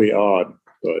 It's really odd,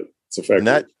 but it's effective.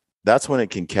 And that's when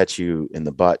it can catch you in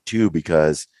the butt too,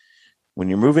 because when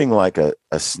you're moving like a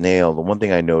snail, the one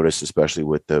thing I noticed, especially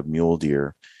with the mule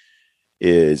deer,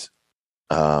 is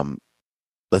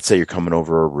let's say you're coming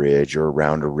over a ridge or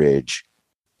around a ridge,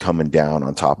 coming down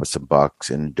on top of some bucks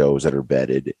and does that are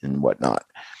bedded and whatnot.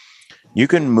 You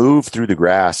can move through the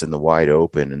grass in the wide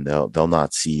open and they'll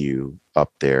not see you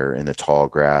up there in the tall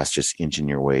grass, just inching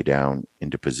your way down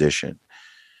into position.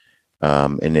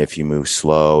 And if you move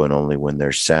slow and only when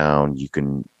there's sound, you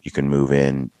can move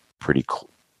in pretty,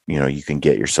 you know, you can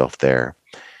get yourself there.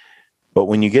 But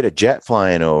when you get a jet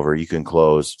flying over, you can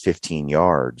close 15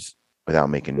 yards without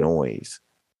making noise.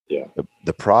 Yeah.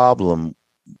 The problem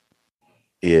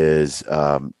is,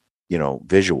 you know,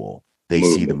 visual. They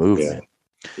see the movement.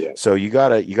 Yeah. So you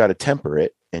gotta temper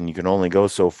it, and you can only go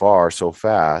so far, so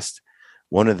fast.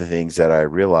 One of the things that I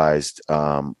realized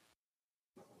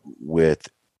with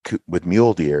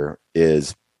mule deer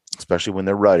is, especially when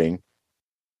they're rutting,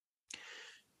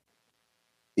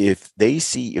 if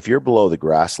you're below the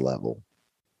grass level,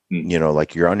 you know,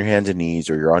 like you're on your hands and knees,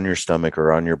 or you're on your stomach,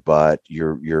 or on your butt,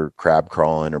 you're crab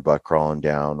crawling or butt crawling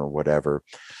down or whatever,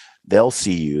 they'll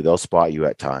see you, they'll spot you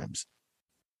at times.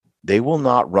 They will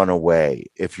not run away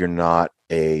if you're not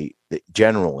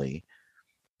generally,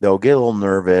 they'll get a little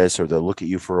nervous, or they'll look at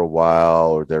you for a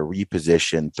while, or they'll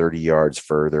reposition 30 yards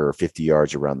further or 50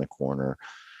 yards around the corner.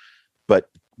 But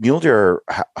mule deer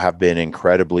have been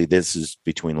incredibly, this is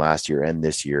between last year and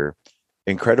this year,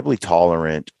 incredibly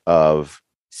tolerant of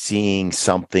seeing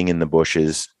something in the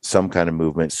bushes, some kind of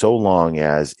movement, so long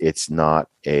as it's not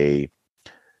a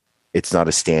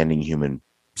standing human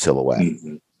silhouette.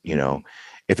 You know,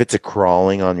 if it's a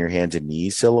crawling on your hands and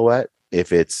knees silhouette,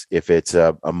 if it's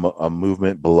a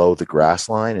movement below the grass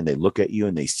line and they look at you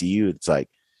and they see you, it's like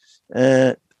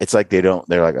they're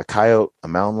like a coyote, a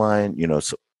mountain lion, you know.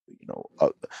 So, you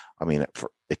know, I mean,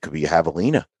 it could be a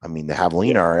javelina. I mean, the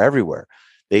javelina are everywhere.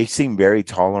 They seem very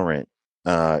tolerant.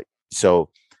 So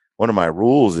one of my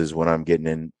rules is when I'm getting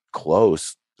in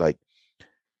close, like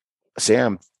say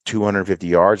I'm 250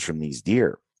 yards from these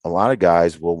deer, a lot of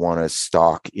guys will want to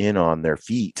stalk in on their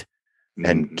feet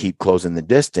and keep closing the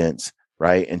distance,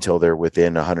 right, until they're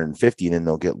within 150, and then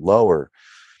they'll get lower.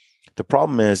 The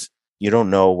problem is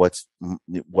know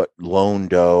what lone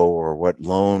doe or what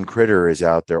lone critter is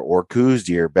out there, or coues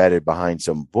deer bedded behind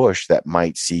some bush that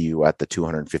might see you at the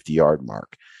 250-yard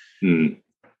mark. Yeah.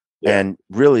 And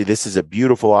really, this is a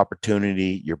beautiful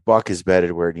opportunity. Your buck is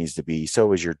bedded where it needs to be.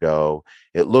 So is your doe.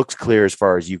 It looks clear as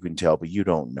far as you can tell, but you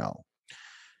don't know.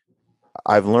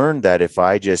 I've learned that if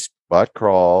I just butt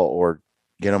crawl or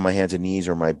get on my hands and knees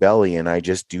or my belly and I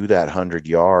just do that 100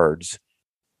 yards,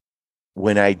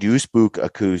 when I do spook a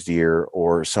coues deer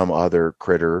or some other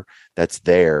critter that's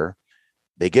there,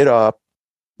 they get up.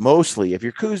 Mostly, if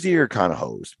your coues deer, kind of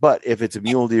hosed. But if it's a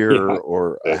mule deer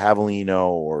or a javelino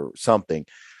or something,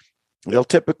 they'll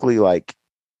typically like,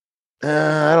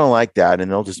 I don't like that. And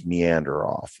they'll just meander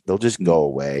off. They'll just go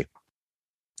away.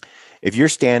 If you're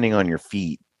standing on your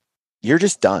feet, you're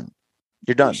just done.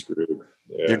 You're done.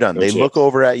 You're done. They look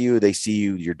over at you. They see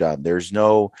you. You're done. There's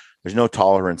no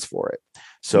tolerance for it.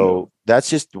 So that's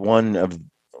just one of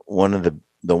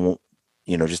the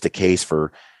just a case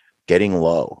for getting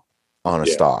low on a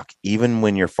stalk, even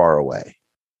when you're far away.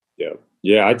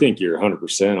 Yeah. I think you're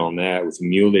 100% on that with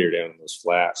mule deer down in those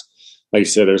flats. Like you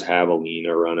said, there's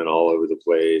javelina running all over the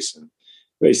place, and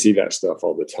they see that stuff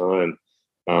all the time.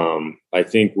 I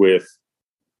think with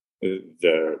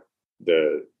the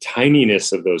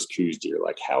tininess of those coues deer,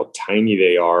 like how tiny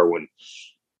they are, when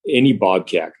any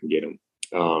bobcat can get them.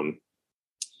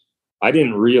 I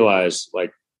didn't realize,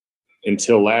 like,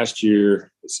 until last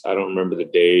year, I don't remember the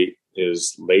date,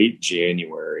 is late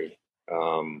January.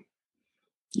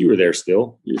 You were there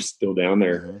still. You're still down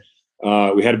there.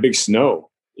 Mm-hmm. We had a big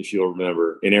snow, if you'll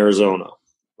remember, in Arizona,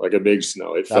 like a big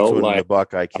snow. It felt like the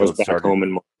buck I killed was back home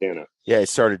in Montana. Yeah, it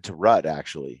started to rut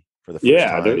actually for the first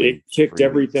time. Yeah, it kicked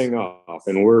everything off,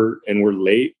 and we're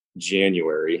late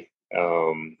January.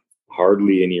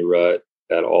 Hardly any rut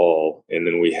at all. And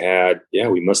then we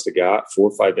must have got 4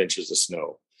 or 5 inches of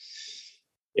snow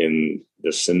in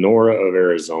the Sonora of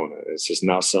Arizona. It's just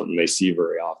not something they see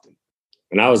very often.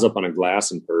 And I was up on a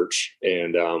glass and perch,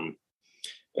 and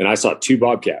I saw 2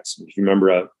 bobcats. If you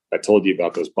remember, I told you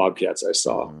about those bobcats I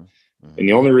saw. Mm-hmm. And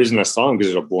the only reason I saw them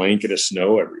because there's a blanket of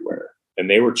snow everywhere, and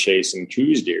they were chasing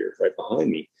coues deer right behind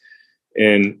me.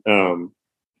 And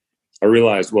I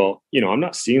realized, well, I'm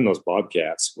not seeing those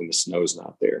bobcats when the snow's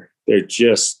not there. They're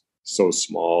just so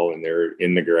small and they're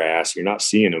in the grass. You're not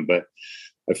seeing them. But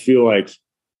I feel like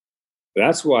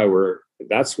that's why we're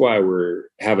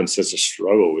having such a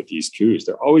struggle with these coues.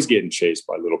 They're always getting chased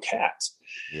by little cats.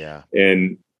 Yeah.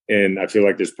 And I feel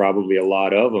like there's probably a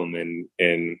lot of them.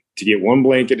 And to get 1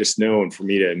 blanket of snow and for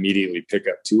me to immediately pick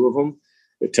up 2 of them,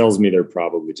 it tells me they're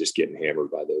probably just getting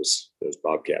hammered by those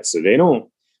bobcats. So they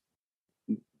don't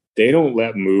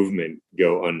let movement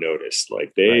go unnoticed.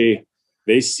 Like they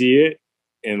see it.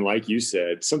 And like you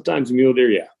said, sometimes mule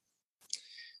deer,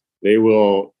 they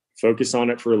will focus on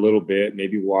it for a little bit,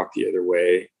 maybe walk the other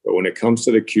way. But when it comes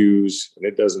to the coues, and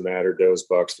it doesn't matter, does,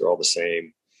 bucks, they're all the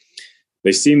same.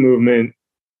 They see movement,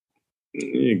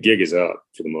 gig is up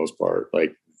for the most part.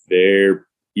 Like they're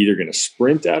either going to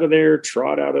sprint out of there,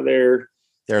 trot out of there.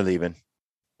 They're leaving.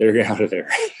 They're out of there.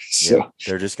 So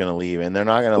they're just going to leave, and they're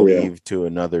not going to leave to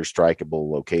another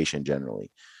strikeable location.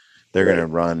 Generally, they're going to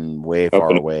run way far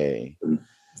away. Yeah.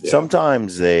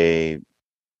 Sometimes they,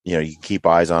 you can keep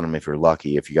eyes on them if you're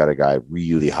lucky. If you got a guy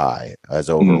really high as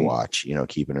Overwatch,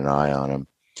 keeping an eye on him,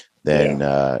 then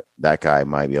that guy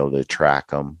might be able to track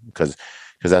them, because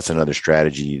that's another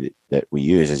strategy that we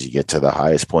use as you get to the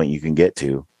highest point you can get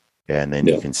to. And then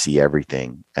you can see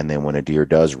everything. And then when a deer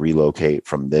does relocate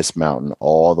from this mountain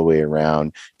all the way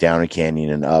around down a canyon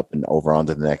and up and over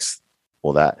onto the next,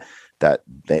 well, that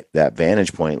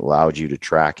vantage point allowed you to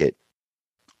track it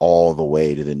all the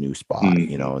way to the new spot,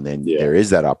 and then there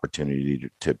is that opportunity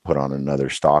to put on another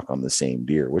stalk on the same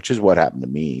deer, which is what happened to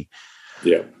me.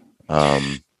 Yeah.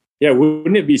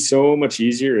 Wouldn't it be so much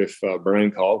easier if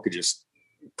Brian Call could just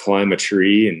climb a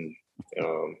tree and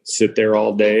sit there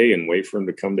all day and wait for him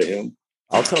to come to him?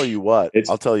 I'll tell you what.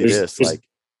 Like,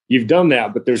 you've done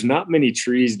that, but there's not many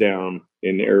trees down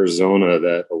in Arizona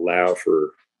that allow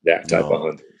for that type of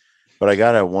hunting. But I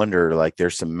gotta wonder, like,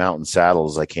 there's some mountain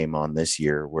saddles I came on this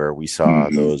year where we saw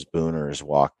those booners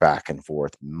walk back and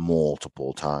forth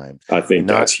multiple times. I think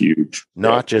that's huge.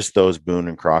 Not just those Boone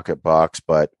and Crockett bucks,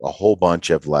 but a whole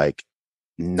bunch of like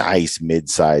nice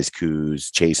mid-sized coues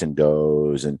chasing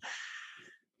does, and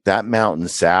that mountain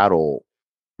saddle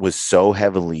was so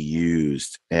heavily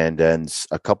used. And then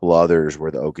a couple others where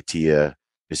the Ocotillo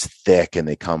is thick and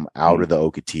they come out of the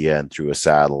Ocotillo and through a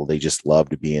saddle. They just love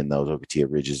to be in those Ocotillo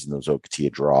ridges and those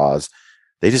Ocotillo draws.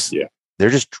 I just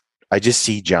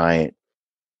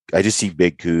see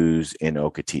big coues in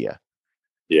Ocotillo.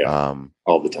 Yeah.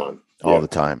 All the time. all the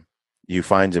time. You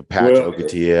find a patch of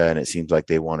Ocotillo and it seems like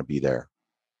they want to be there.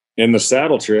 And the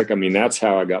saddle trick, I mean, that's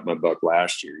how I got my buck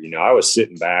last year. I was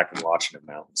sitting back and watching a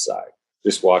mountainside,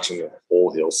 just watching the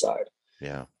whole hillside.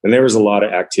 Yeah. And there was a lot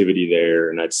of activity there,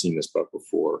 and I'd seen this buck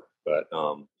before. But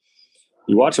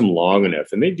you watch them long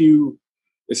enough, and they do.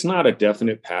 It's not a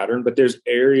definite pattern, but there's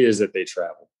areas that they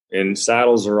travel. And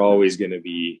saddles are always going to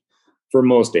be, for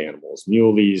most animals,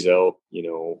 muleys, elk,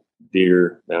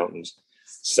 deer, mountains,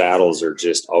 saddles are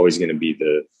just always going to be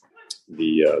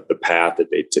the path that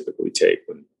they typically take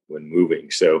when moving.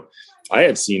 So I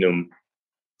had seen them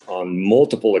on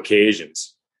multiple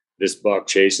occasions, this buck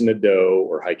chasing a doe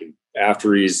or hiking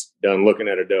after he's done looking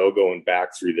at a doe, going back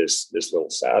through this little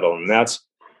saddle. And that's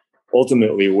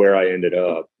ultimately where I ended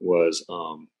up was,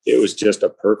 it was just a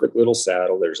perfect little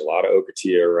saddle. There's a lot of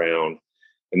Ocotillo around,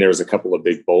 and there was a couple of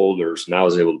big boulders, and I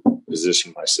was able to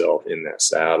position myself in that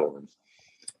saddle.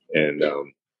 And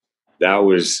that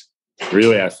was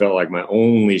really, I felt like my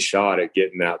only shot at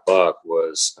getting that buck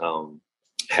was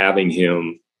having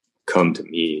him come to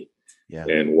me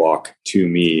and walk to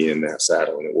me in that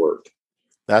saddle, and it worked.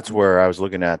 That's where I was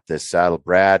looking at this saddle.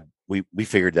 Brad, we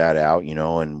figured that out,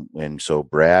 and so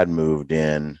Brad moved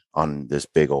in on this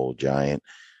big old giant,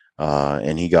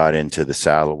 and he got into the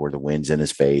saddle where the wind's in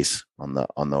his face on the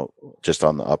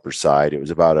upper side. It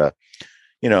was about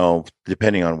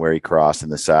depending on where he crossed in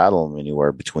the saddle,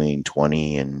 anywhere between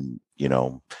 20 and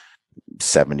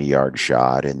 70-yard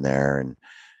shot in there, and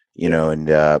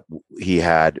he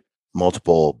had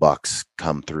multiple bucks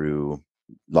come through,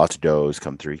 lots of does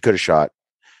come through. He could have shot.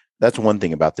 That's one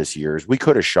thing about this year is we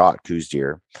could have shot coues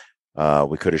deer.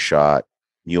 We could have shot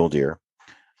mule deer.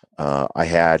 I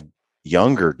had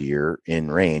younger deer in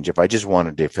range. If I just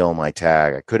wanted to fill my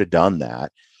tag, I could have done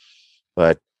that,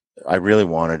 but I really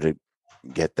wanted to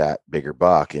get that bigger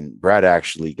buck. And Brad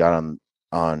actually got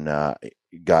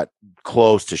got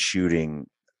close to shooting.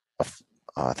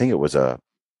 I think it was a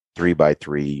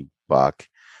 3x3 buck,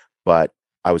 but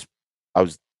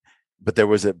but there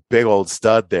was a big old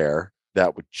stud there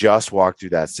that would just walk through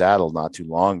that saddle not too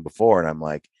long before. And I'm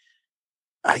like,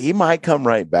 he might come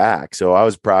right back. So I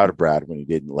was proud of Brad when he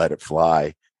didn't let it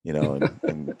fly,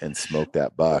 and smoke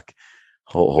that buck,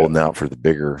 holding out for the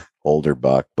bigger, older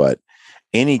buck. But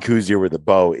any coues deer with a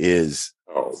bow is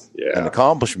an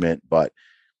accomplishment. But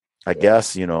I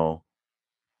guess, I'm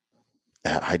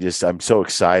so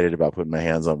excited about putting my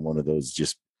hands on one of those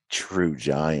just true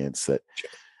giants that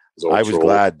I was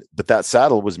glad. But that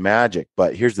saddle was magic.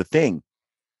 But here's the thing,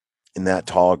 in that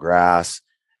tall grass,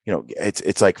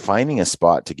 it's like finding a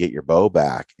spot to get your bow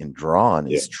back and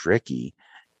drawn is tricky.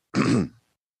 And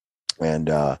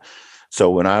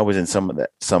so when I was in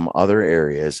some other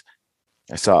areas,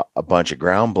 I saw a bunch of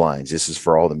ground blinds. This is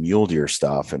for all the mule deer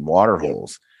stuff and water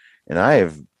holes. And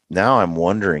I'm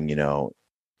wondering,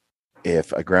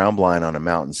 if a ground blind on a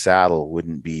mountain saddle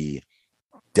wouldn't be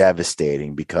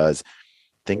devastating, because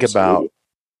think about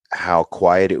how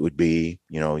quiet it would be.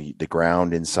 The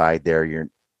ground inside there, your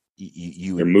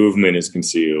movement is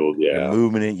concealed.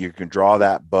 You can draw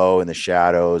that bow in the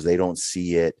shadows. They don't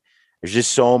see it. There's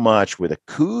just so much with a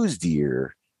coues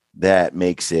deer that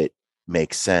makes it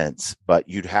make sense, but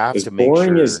you'd have to make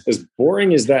sure. As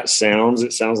boring as that sounds,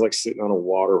 it sounds like sitting on a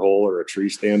water hole or a tree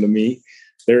stand to me.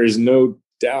 There is no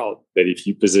doubt that if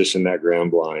you position that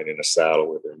ground blind in a saddle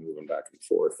where they're moving back and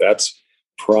forth, that's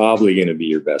probably going to be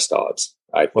your best odds,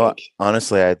 I think. Well,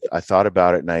 honestly, I thought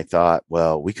about it and I thought,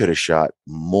 well, we could have shot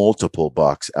multiple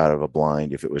bucks out of a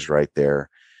blind if it was right there,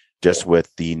 just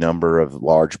with the number of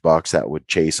large bucks that would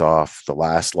chase off the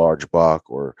last large buck,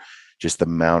 or just the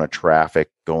amount of traffic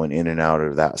going in and out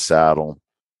of that saddle.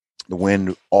 The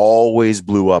wind always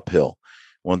blew uphill.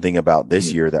 One thing about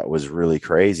this year that was really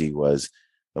crazy was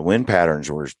the wind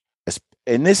patterns were,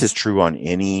 and this is true on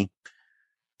any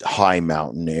high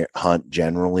mountain hunt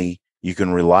generally, you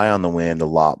can rely on the wind a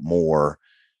lot more,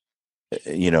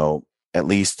 at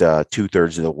least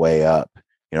 2/3 of the way up.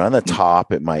 On the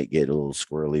top, it might get a little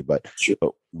squirrely, but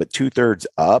 2/3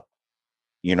 up,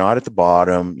 you're not at the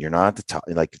bottom, you're not at the top.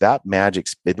 Like that magic,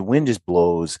 the wind just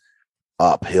blows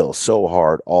uphill so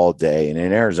hard all day. And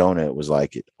in Arizona, it was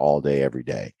like it all day, every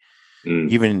day.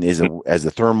 Even as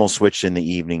the thermal switched in the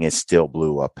evening, it still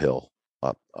blew uphill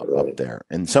up there.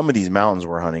 And some of these mountains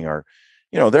we're hunting are,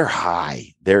 they're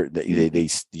high.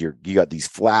 You got these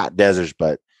flat deserts,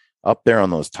 but up there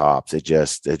on those tops,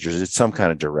 it's some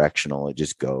kind of directional. It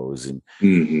just goes. And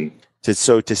to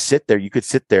sit there, you could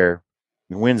sit there.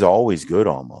 The wind's always good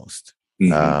almost.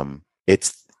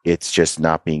 It's just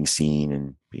not being seen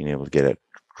and being able to get it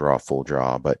full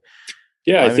draw. But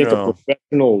Yeah, I think a know.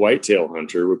 professional whitetail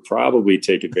hunter would probably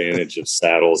take advantage of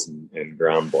saddles and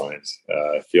ground blinds.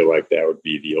 I feel like that would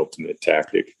be the ultimate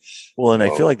tactic. Well, and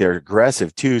I feel like they're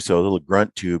aggressive too. So a little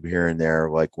grunt tube here and there,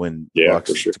 like when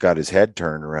Buck's sure. got his head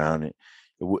turned around,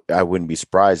 I wouldn't be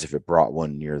surprised if it brought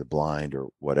one near the blind or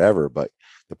whatever. But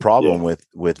the problem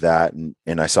with that,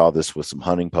 and I saw this with some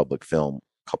hunting public film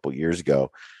a couple years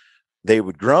ago, they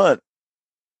would grunt,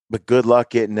 but good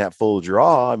luck getting that full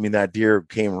draw. I mean, that deer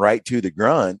came right to the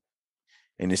grunt,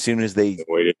 and as soon as they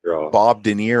bobbed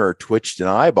an ear or twitched an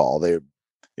eyeball, they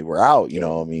were out. You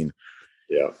know, I mean,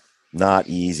 not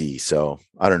easy. So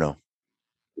I don't know.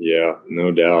 Yeah,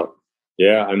 no doubt.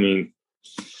 Yeah, I mean,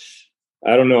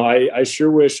 I don't know. I sure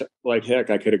wish, like heck,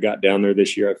 I could have got down there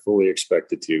this year. I fully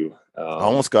expected to. I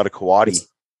almost got a coati.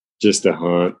 Just a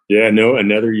hunt. Yeah, no,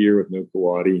 another year with no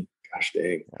coati. Gosh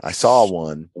dang. I saw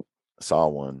one.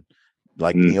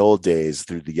 Like in the old days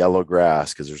through the yellow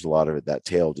grass, because there's a lot of it, that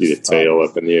tail just tail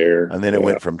up in the air. And then it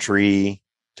went from tree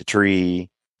to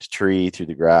tree to tree through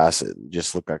the grass. It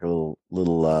just looked like a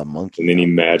little monkey. And then he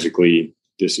magically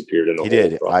disappeared in the hole. He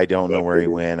did. I don't know where he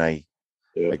went. I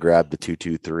grabbed the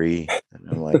 223 and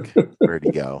I'm like, where'd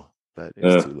he go? But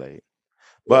it's too late.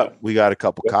 But we got a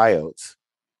couple coyotes.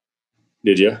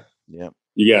 Did you? Yeah.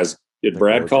 You guys, did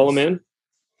Brad call him in?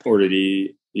 Or did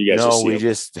he? You guys no, we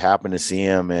just happened to see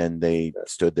him and they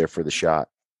stood there for the shot.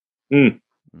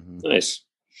 Mm-hmm. Nice.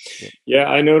 Yeah,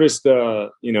 I noticed,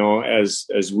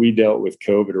 as we dealt with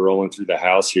COVID rolling through the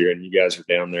house here, and you guys are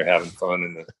down there having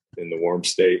fun in the warm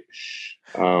state.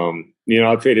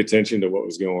 I paid attention to what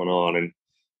was going on, and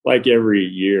like every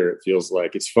year, it feels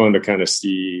like it's fun to kind of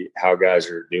see how guys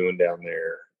are doing down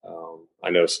there. I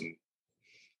know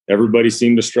everybody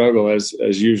seemed to struggle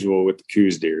as usual with the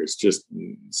coues deer.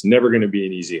 It's never going to be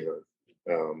an easy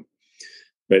hunt.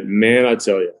 But man, I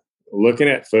tell you, looking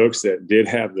at folks that did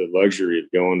have the luxury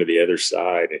of going to the other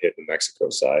side and hitting the Mexico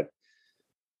side,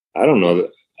 I don't know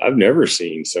that I've never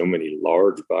seen so many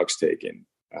large bucks taken.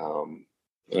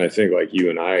 And I think like you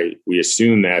and I, we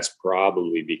assume that's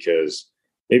probably because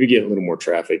maybe get a little more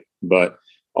traffic, but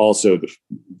also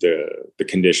the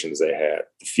conditions they had,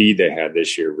 the feed they had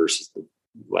this year versus the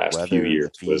last few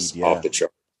years was off the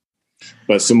chart.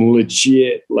 But some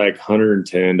legit like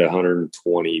 110 to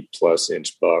 120 plus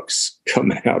inch bucks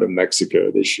coming out of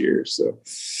Mexico this year. So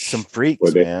some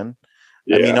freaks, man.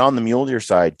 Yeah. I mean, on the mule deer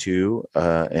side too.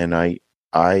 And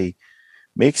I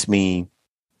makes me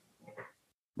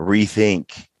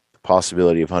rethink the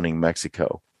possibility of hunting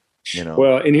Mexico,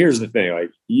 Well, and here's the thing,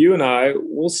 like you and I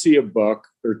will see a buck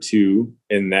or two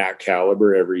in that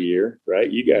caliber every year, right?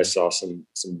 You guys saw some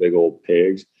big old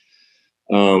pigs.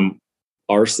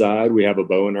 Our side, we have a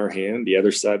bow in our hand. The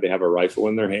other side, they have a rifle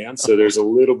in their hand. So there's a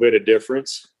little bit of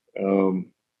difference. No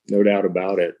doubt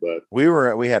about it. But we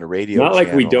had a radio. Not channel.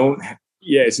 Like we don't.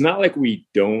 Yeah, it's not like we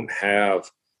don't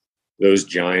have those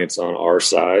giants on our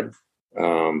side.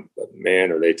 But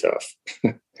man, are they tough.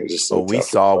 They're just so we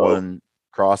saw one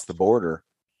cross the border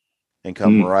and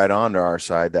come right onto our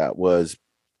side. That was,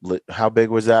 how big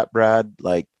was that, Brad?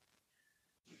 Like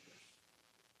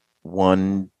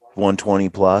 120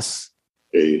 plus.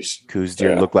 Coues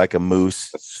deer looked like a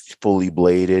moose, fully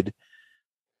bladed.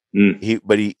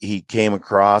 He came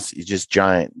across. He's just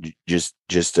giant, just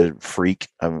a freak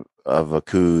of a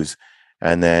coues,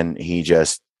 and then he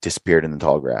just disappeared in the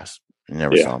tall grass. I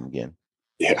never saw him again.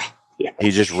 Yeah.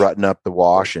 He's just rutting up the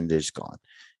wash and just gone.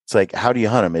 It's like, how do you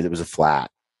hunt him? It was a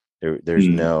flat. There's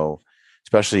no,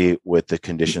 especially with the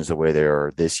conditions the way they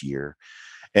are this year.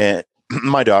 And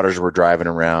my daughters were driving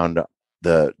around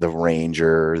the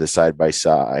Ranger, the side by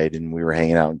side, and we were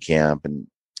hanging out in camp, and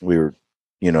we were,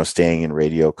 staying in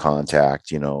radio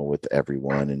contact, with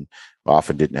everyone, and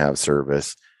often didn't have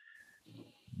service,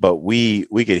 but we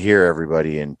could hear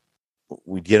everybody, and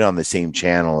we'd get on the same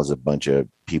channel as a bunch of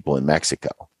people in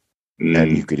Mexico,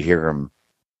 and you could hear him.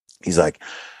 He's like,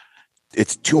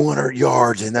 it's 200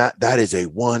 yards, and that is a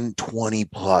 120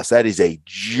 plus. That is a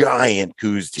giant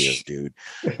coues deer, dude.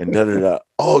 And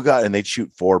oh god! And they'd shoot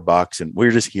 4 bucks, and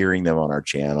we're just hearing them on our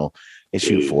channel. They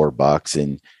shoot 4 bucks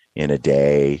in a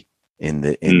day in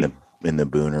the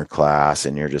booner class,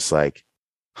 and you're just like,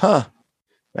 huh?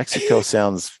 Mexico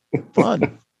sounds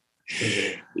fun.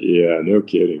 Yeah, no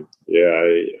kidding. Yeah,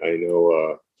 I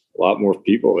know a lot more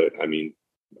people that. I mean,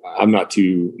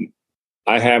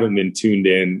 I haven't been tuned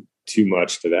in too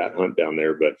much to that hunt down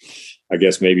there, but I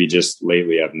guess maybe just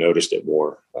lately I've noticed it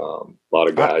more. A lot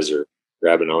of guys are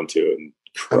grabbing onto it and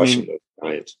crushing those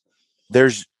giants.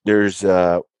 There's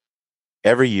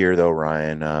every year though,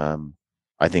 Ryan,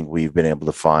 I think we've been able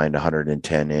to find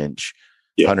 110 inch,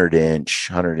 100 inch,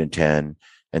 110,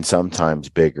 and sometimes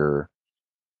bigger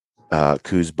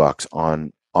coues bucks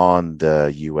on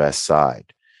the U.S.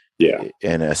 side. Yeah.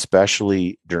 And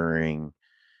especially during,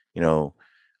 you know,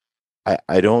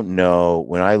 I don't know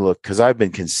when I look, because I've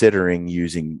been considering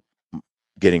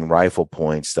getting rifle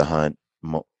points to hunt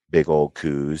big old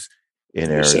coues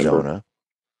in Arizona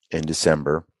in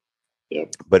December.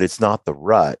 Yep. But it's not the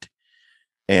rut.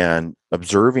 And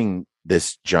observing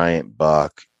this giant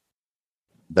buck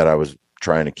that I was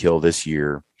trying to kill this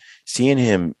year, seeing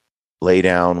him lay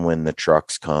down when the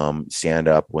trucks come, stand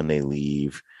up when they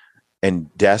leave,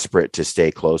 and desperate to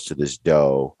stay close to this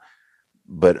doe.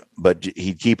 But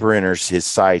he'd keep her in his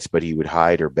sights, but he would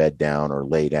hide or bed down or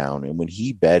lay down. And when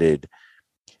he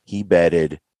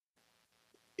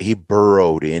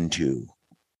burrowed into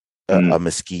a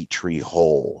mesquite tree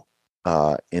hole,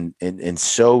 and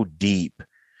so deep.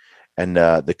 And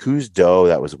the coues doe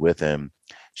that was with him,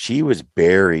 she was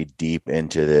buried deep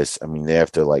into this. I mean, they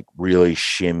have to like really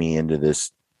shimmy into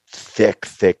this thick,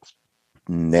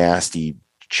 nasty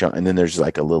chunk. And then there's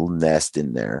like a little nest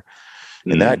in there.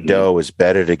 And that doe is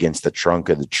bedded against the trunk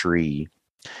of the tree,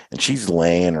 and she's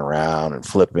laying around and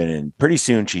flipping. And pretty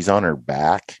soon she's on her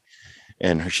back,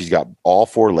 and she's got all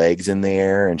four legs in the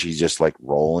air, and she's just like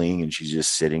rolling, and she's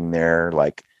just sitting there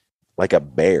like a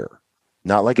bear,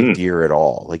 not like a deer at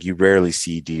all. Like you rarely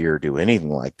see deer do anything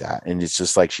like that. And it's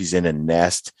just like she's in a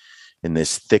nest in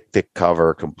this thick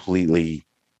cover, completely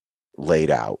laid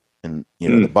out. And, you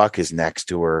know, the buck is next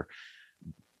to her.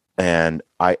 And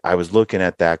I was looking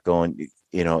at that going,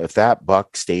 you know, if that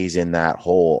buck stays in that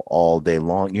hole all day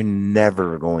long, you're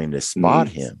never going to spot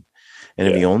him. And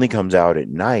if he only comes out at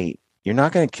night, you're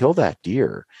not going to kill that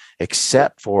deer,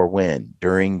 except for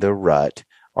during the rut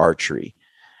archery.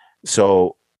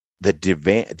 So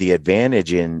the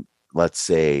advantage in, let's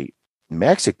say,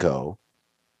 Mexico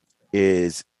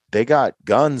is they got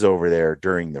guns over there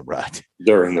during the rut.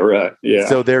 Yeah.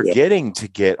 So they're getting to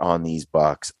get on these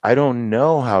bucks. I don't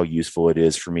know how useful it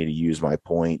is for me to use my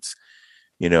points,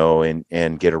 you know,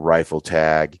 and get a rifle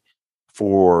tag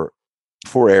for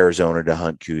Arizona to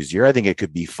hunt coues deer. I think it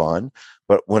could be fun,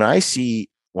 but when I see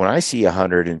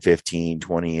 115,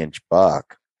 20-inch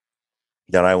buck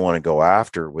that I want to go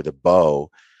after with a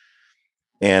bow,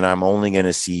 and I'm only going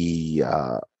to see,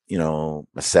 you know,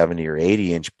 a 70 or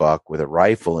 80-inch buck with a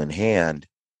rifle in hand,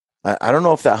 I don't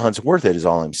know if that hunt's worth it, is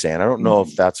all I'm saying. I don't know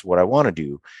if that's what I want to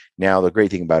do. Now, the great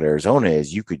thing about Arizona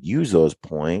is you could use those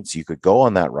points. You could go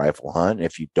on that rifle hunt.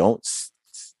 If you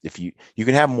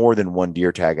can have more than one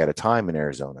deer tag at a time in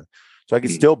Arizona. So I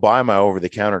can still buy my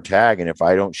over-the-counter tag. And if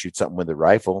I don't shoot something with the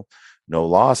rifle, no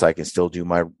loss, I can still do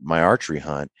my archery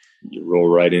hunt. You roll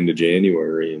right into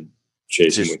January and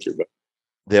chase them with your bow.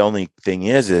 The only thing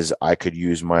is I could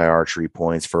use my archery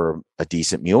points for a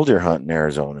decent mule deer hunt in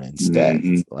Arizona instead,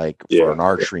 for an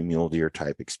archery mule deer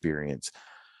type experience.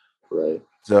 Right.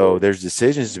 So there's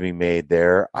decisions to be made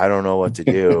there. I don't know what to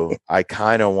do. I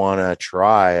kind of want to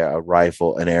try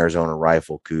an Arizona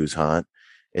rifle coues hunt.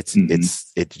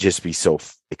 It'd just be so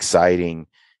exciting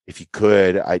if you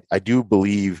could. I do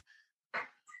believe,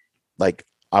 like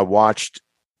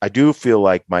I do feel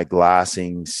like my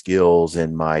glassing skills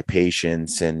and my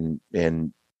patience and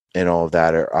all of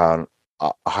that are on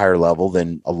a higher level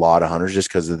than a lot of hunters, just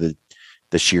because of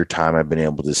the sheer time I've been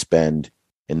able to spend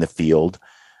in the field.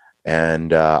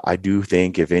 And I do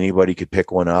think if anybody could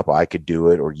pick one up, I could do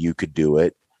it, or you could do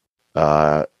it.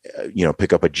 You know,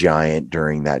 pick up a giant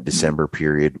during that December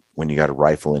period when you got a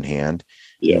rifle in hand,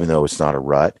 even though it's not a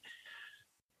rut.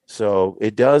 So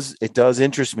it does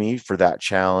interest me for that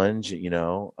challenge, you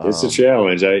know. It's a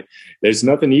challenge. There's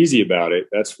nothing easy about it.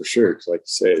 That's for sure. Cause like you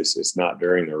say, it's not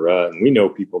during the rut. And we know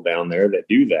people down there that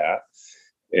do that.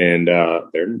 And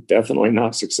they're definitely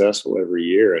not successful every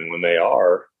year. And when they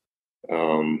are,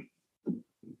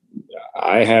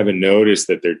 I haven't noticed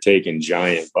that they're taking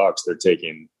giant bucks. They're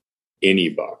taking any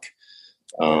buck.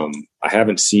 I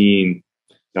haven't seen,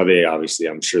 now they obviously,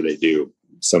 I'm sure they do.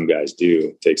 Some guys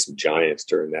do take some giants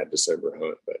during that December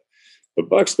hunt, but the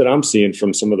bucks that I'm seeing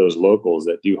from some of those locals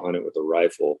that do hunt it with a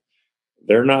rifle,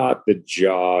 they're not the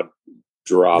jaw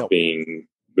dropping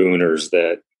booners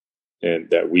that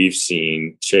we've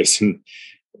seen chasing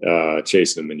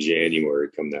them in January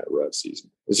come that rut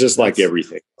season. It's just like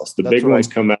everything else. The big ones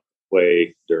come out to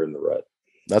play during the rut.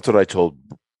 That's what I told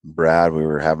Brad. We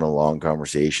were having a long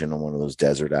conversation on one of those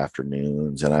desert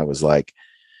afternoons, and I was like,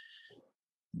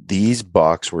 these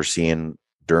bucks we're seeing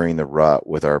during the rut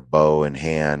with our bow in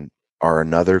hand are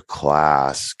another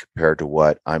class compared to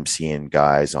what I'm seeing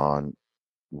guys on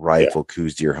rifle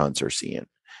coues deer hunts are seeing.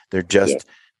 They're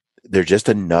just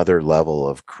another level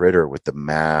of critter with the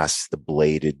mass, the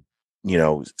bladed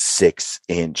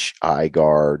 6-inch eye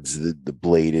guards, the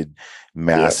bladed,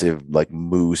 massive, like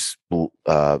moose,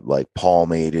 like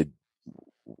palmated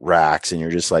racks. And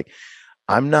you're just like,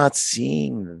 I'm not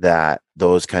seeing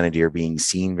those kind of deer being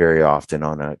seen very often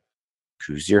on a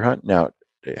coues deer hunt. Now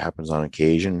it happens on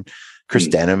occasion. Chris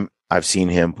Denham, I've seen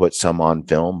him put some on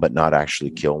film, but not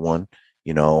actually kill one,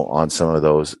 on some of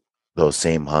those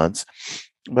same hunts.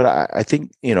 But I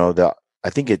think,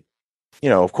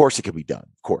 of course it could be done.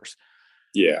 Of course.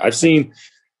 Yeah. I've seen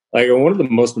like one of the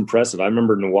most impressive. I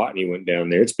remember Nuwatani went down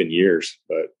there. It's been years,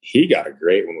 but he got a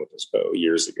great one with his bow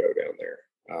years ago down there.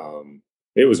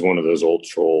 It was one of those old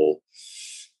troll,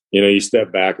 you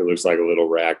step back, it looks like a little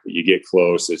rack, but you get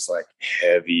close, it's like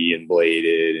heavy and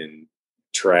bladed and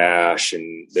trash,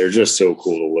 and they're just so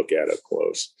cool to look at up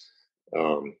close.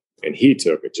 And he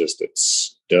took just a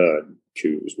stud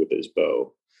coues with his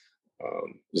bow.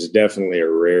 It's definitely a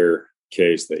rare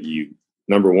case that you,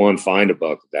 number one, find a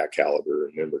buck of that caliber,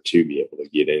 and number two, be able to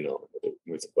get in on it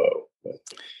with a bow. But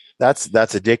that's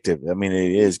addictive. I mean,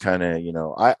 it is kind of,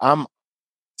 I'm.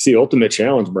 It's the ultimate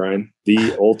challenge, Brian.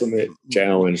 The ultimate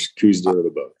challenge, coues deer with a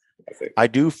bow, I think. I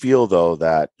do feel, though,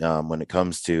 that when it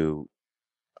comes to,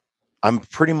 I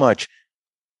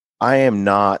am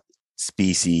not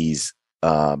species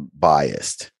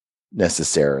biased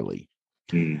necessarily.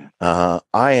 I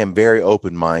am very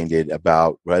open-minded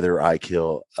about whether I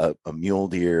kill a mule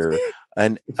deer,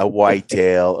 a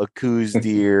whitetail, a coues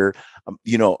deer.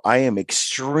 I am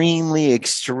extremely,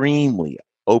 extremely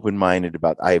open-minded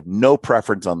about. I have no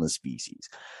preference on the species,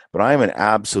 but I am an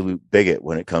absolute bigot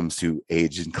when it comes to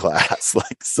age and class,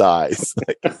 like size.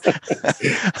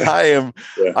 I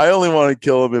only want to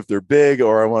kill them if they're big,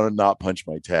 or I want to not punch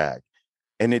my tag.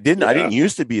 And I didn't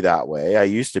used to be that way. I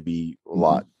used to be a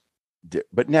lot,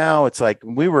 but now it's like,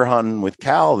 we were hunting with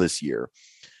Cal this year.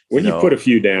 When you put a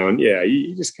few down,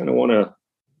 you just kind of want a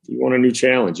new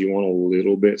challenge. You want a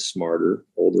little bit smarter,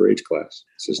 older age class.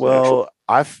 Well,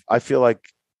 natural. I feel like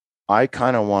I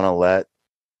kind of want to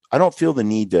I don't feel the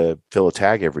need to fill a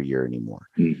tag every year anymore.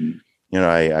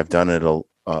 I've done it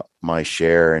my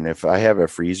share. And if I have a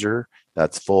freezer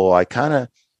that's full, I kind of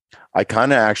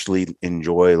actually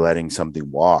enjoy letting something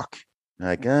walk.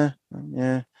 Like,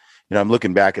 I'm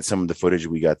looking back at some of the footage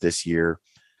we got this year.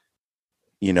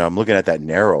 I'm looking at that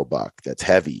narrow buck that's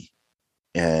heavy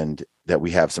and that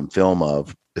we have some film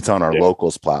of. It's on our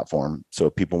locals platform. So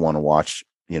if people want to watch,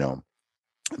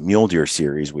 mule deer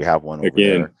series, we have one over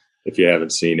there. If you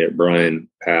haven't seen it, Brian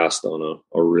passed on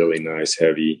a really nice,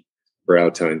 heavy brow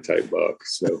tine type buck.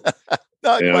 So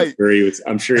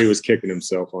I'm sure he was kicking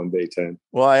himself on day 10.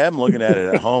 Well, I am looking at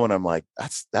it at home and I'm like,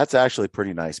 that's actually a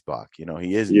pretty nice buck.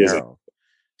 He is narrow.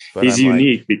 But he's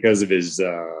unique because of his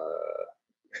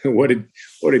what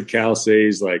did Cal say?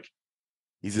 He's like,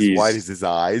 he's as white as his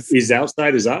eyes. He's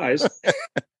outside his eyes.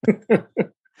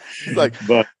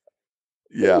 But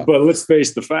let's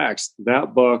face the facts.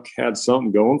 That buck had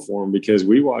something going for him, because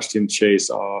we watched him chase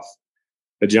off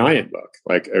a giant buck,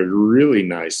 like a really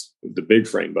nice, the big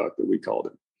frame buck that we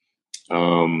called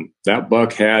him. That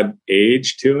buck had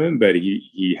age to him, but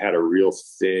he had a real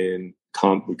thin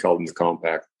we called him the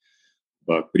compact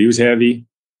buck, but he was heavy,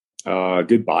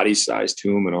 good body size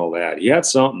to him and all that. He had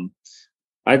something.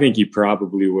 I think he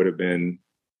probably would have been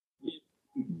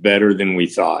better than we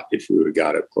thought if we would have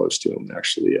got up close to him and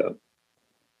actually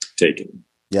taken him.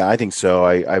 Yeah, I think so.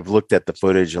 I've looked at the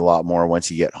footage a lot more once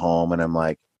you get home, and I'm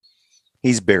like,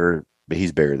 he's bigger, but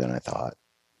he's bigger than I thought.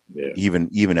 Yeah.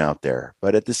 Even out there.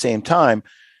 But at the same time,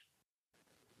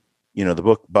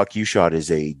 the buck you shot is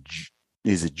a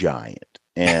giant.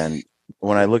 And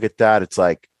when I look at that, it's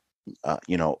like,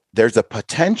 there's a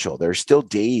potential. There's still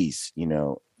days,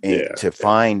 to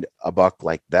find a buck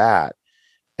like that.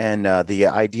 And the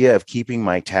idea of keeping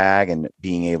my tag and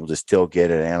being able to still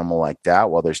get an animal like that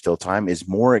while there's still time is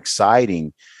more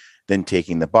exciting than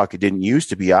taking the buck. It didn't used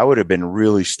to be. I would have been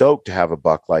really stoked to have a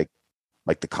buck like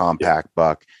the compact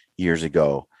buck years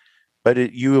ago.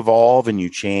 But you evolve and you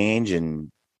change,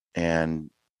 and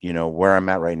where I'm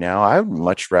at right now, I would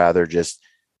much rather just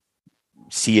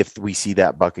see if we see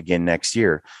that buck again next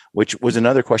year, which was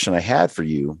another question I had for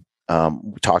you,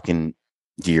 talking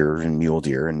deer and mule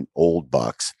deer and old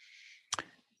bucks.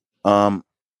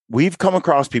 We've come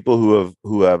across people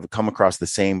who have come across the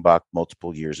same buck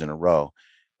multiple years in a row.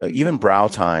 Even brow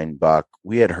tine buck,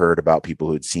 we had heard about people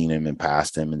who had seen him and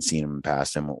passed him and seen him and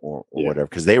passed him or whatever,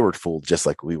 because they were fooled just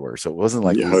like we were. So it wasn't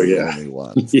like we were the only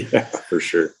ones. Yeah, for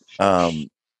sure.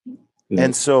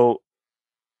 And so,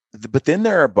 but then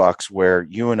there are bucks where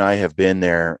you and I have been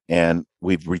there and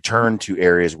we've returned to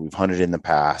areas we've hunted in the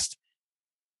past,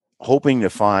 hoping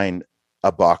to find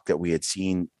a buck that we had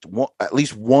seen at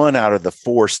least one out of the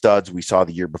 4 studs we saw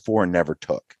the year before and never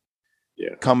took.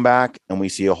 Yeah. Come back and we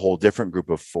see a whole different group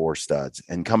of 4 studs,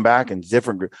 and come back and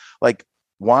different group. Like,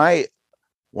 why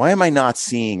am I not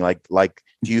seeing like,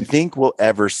 do you think we'll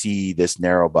ever see this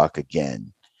narrow buck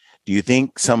again? Do you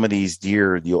think some of these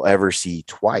deer you'll ever see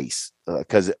twice?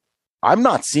 Because I'm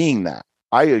not seeing that.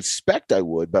 I expect I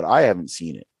would, but I haven't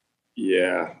seen it.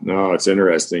 Yeah, no, it's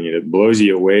interesting. And it blows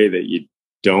you away that you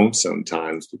don't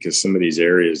sometimes, because some of these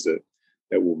areas that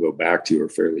we'll go back to are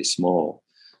fairly small.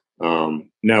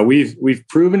 Now we've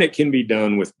proven it can be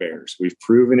done with bears. We've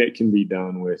proven it can be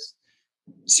done with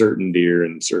certain deer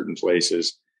in certain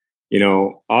places. You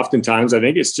know, oftentimes I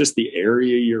think it's just the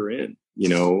area you're in, you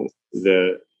know,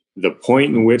 the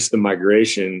point in which the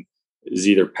migration is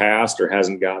either past or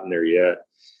hasn't gotten there yet.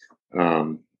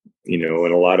 You know,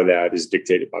 and a lot of that is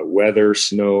dictated by weather,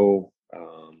 snow,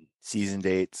 season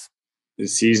dates,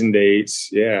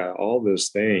 yeah, all those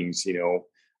things. You know,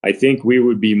 I think we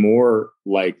would be more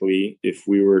likely if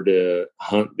we were to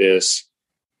hunt this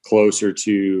closer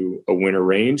to a winter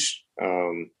range.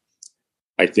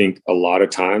 I think a lot of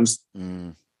times,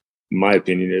 my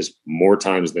opinion is more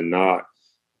times than not,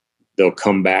 they'll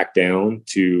come back down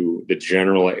to the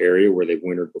general area where they've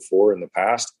wintered before in the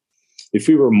past. If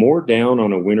we were more down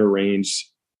on a winter range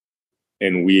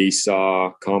and we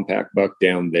saw compact buck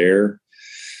down there,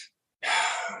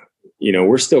 you know,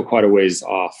 we're still quite a ways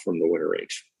off from the winter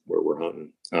range where we're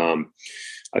hunting.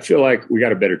 I feel like we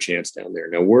got a better chance down there.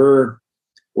 Now we're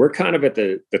kind of at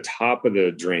the top of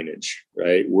the drainage,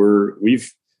 right?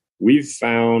 We've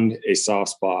found a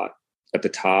soft spot at the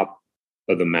top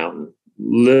of the mountain,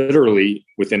 literally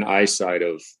within eyesight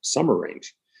of summer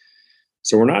range.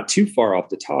 So we're not too far off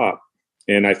the top.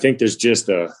 And I think there's just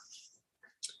there's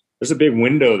a big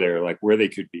window there, like where they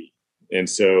could be. And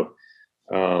so,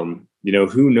 you know,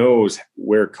 who knows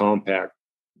where compact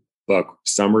buck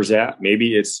summer's at?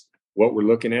 Maybe it's what we're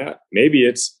looking at. Maybe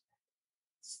it's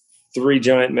 3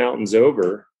 giant mountains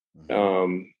over.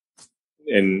 And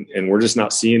we're just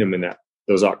not seeing them in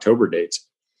those October dates.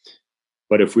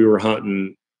 But if we were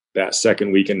hunting that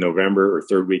second week in November or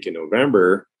third week in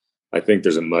November, I think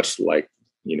there's a much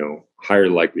higher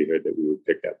likelihood that we would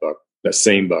pick that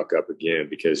same buck up again.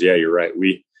 Because yeah, you're right.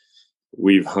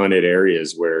 We've hunted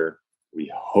areas where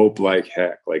we hope like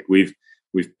heck, like we've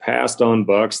passed on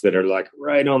bucks that are like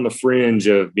right on the fringe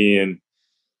of being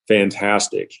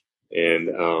fantastic. And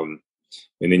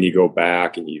then you go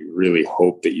back and you really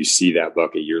hope that you see that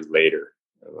buck a year later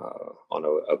on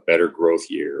a better growth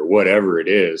year or whatever it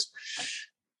is.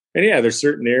 And yeah, there's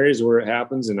certain areas where it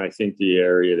happens. And I think the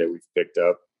area that we've picked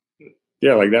up,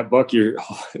 yeah, like that buck,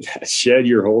 that shed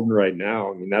you're holding right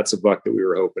now. I mean, that's a buck that we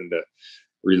were hoping to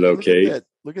relocate.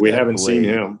 We haven't seen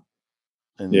him.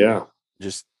 And yeah,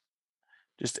 just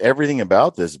everything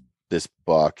about this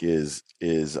buck is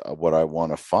what I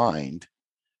want to find.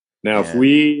 Now, if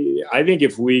we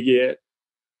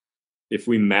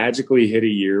magically hit a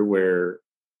year where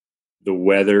the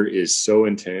weather is so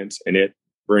intense and it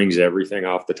brings everything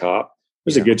off the top,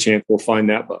 there's a good chance we'll find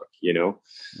that buck, you know,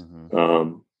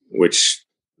 which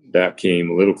that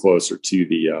came a little closer to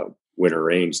the winter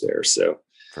range there. So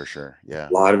for sure. Yeah.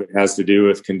 A lot of it has to do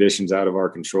with conditions out of our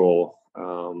control.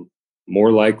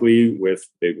 More likely with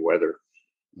big weather.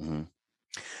 Mm-hmm.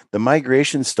 The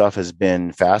migration stuff has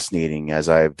been fascinating as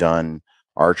I've done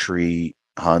archery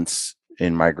hunts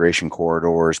in migration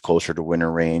corridors closer to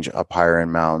winter range, up higher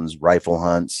in mountains, rifle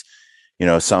hunts,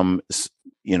 some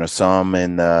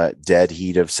in the dead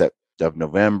heat of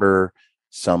November,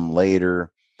 some later,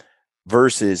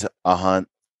 versus a hunt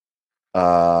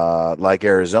like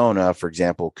Arizona, for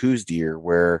example, coues deer,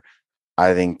 where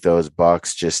I think those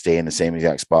bucks just stay in the same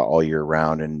exact spot all year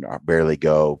round and barely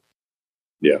go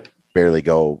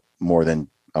more than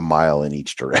a mile in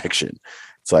each direction.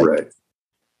 It's like, right.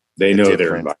 They know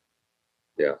they're no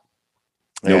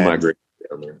migration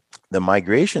down there. The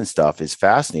migration stuff is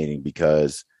fascinating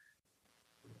because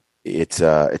it's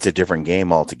a different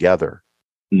game altogether.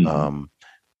 Mm-hmm.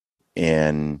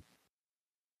 And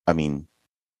I mean,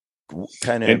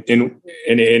 kind of, and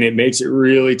it makes it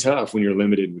really tough when you're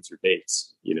limited with your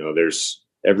dates. You know,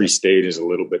 every state is a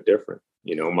little bit different.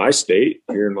 You know, my state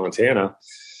here in Montana,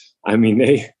 I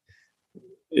mean,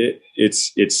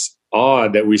 it's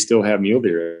odd that we still have mule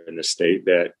deer in the state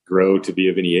that grow to be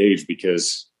of any age,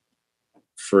 because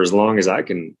for as long as I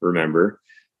can remember,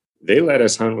 they let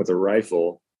us hunt with a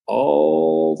rifle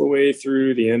all the way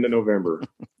through the end of November,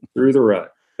 through the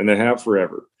rut, and they have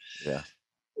forever. Yeah.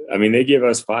 I mean, they give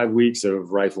us 5 weeks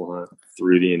of rifle hunt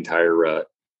through the entire rut.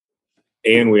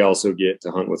 And we also get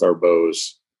to hunt with our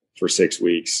bows for 6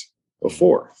 weeks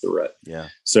before the rut. Yeah.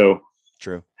 So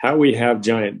true. How we have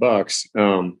giant bucks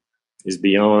is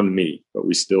beyond me, but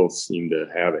we still seem to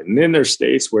have it. And then there's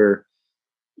states where,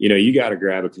 you got to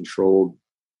grab a controlled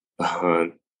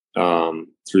hunt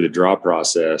through the draw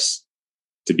process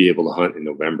to be able to hunt in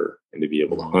November and to be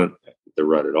able to hunt the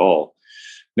rut at all.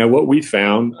 Now, what we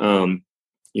found,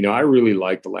 I really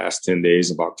like the last 10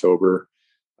 days of October.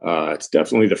 It's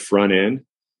definitely the front end.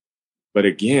 But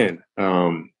again,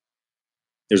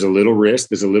 there's a little risk.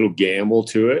 There's a little gamble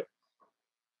to it.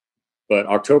 But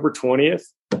October 20th,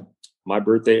 my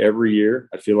birthday every year,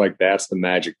 I feel like that's the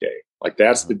magic day. Like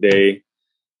that's the day,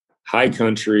 high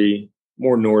country,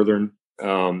 more northern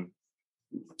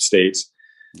states.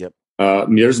 Yep.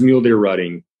 There's mule deer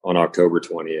rutting on October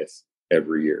 20th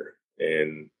every year.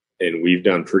 And we've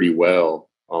done pretty well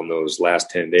on those last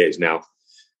 10 days. Now,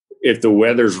 if the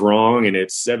weather's wrong and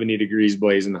it's 70 degrees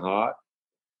blazing hot,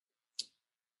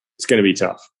 it's going to be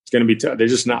tough. It's going to be tough. They're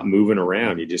just not moving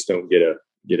around. You just don't get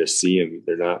to see them.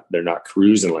 They're not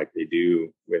cruising like they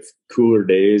do with cooler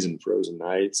days and frozen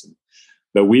nights.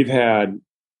 But we've had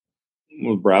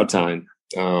with Browtine,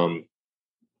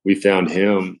 we found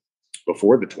him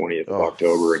before the 20th of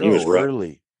October, and he was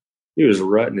early. He was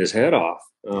rutting his head off.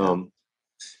 And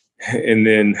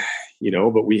then,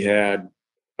 but we had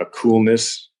a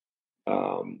coolness.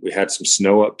 We had some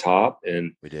snow up top,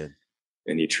 and we did,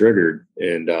 and he triggered.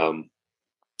 And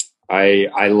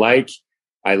I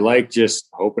like just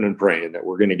hoping and praying that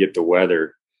we're going to get the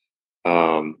weather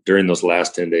during those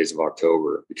last 10 days of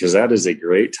October, because that is a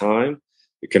great time.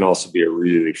 It can also be a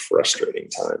really frustrating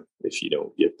time if you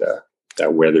don't get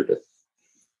that weather to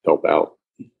help out.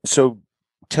 So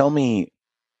tell me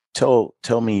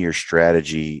your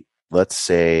strategy. Let's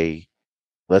take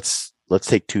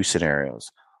two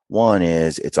scenarios. One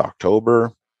is it's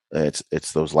October. It's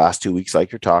those last 2 weeks,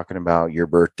 like you're talking about, your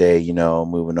birthday,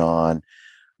 moving on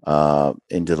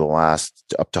into the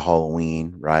last up to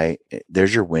Halloween, right?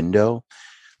 There's your window.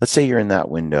 Let's say you're in that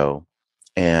window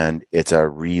and it's a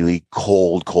really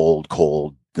cold,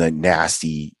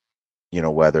 nasty,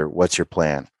 weather. What's your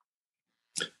plan?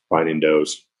 Finding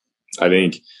does. I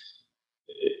think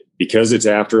because it's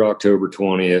after October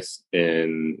 20th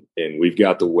and we've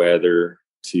got the weather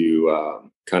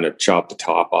to kind of chop the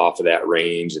top off of that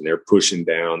range, and they're pushing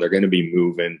down, they're going to be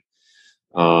moving.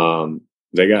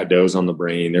 They got does on the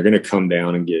brain. They're going to come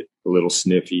down and get a little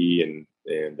sniffy and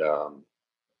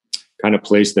kind of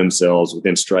place themselves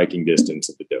within striking distance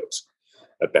of the does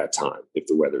at that time, if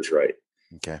the weather's right.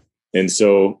 Okay. And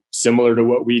so similar to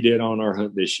what we did on our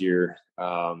hunt this year,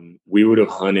 we would have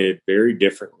hunted very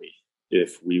differently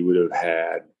if we would have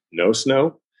had no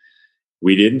snow.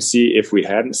 If we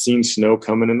hadn't seen snow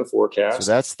coming in the forecast.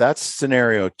 So that's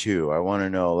scenario 2. I want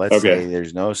to know, let's say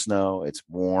there's no snow, it's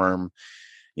warm,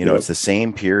 it's the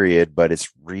same period, but it's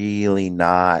really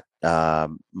not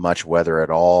much weather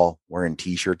at all. We're in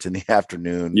t-shirts in the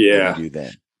afternoon. Yeah. What do you do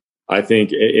then? I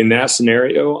think in that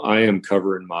scenario, I am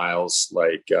covering miles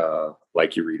like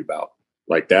you read about.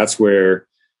 Like that's going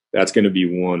to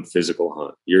be one physical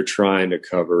hunt. You're trying to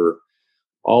cover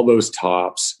all those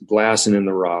tops, glassing in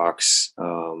the rocks,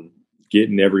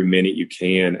 getting every minute you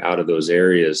can out of those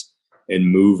areas and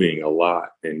moving a lot.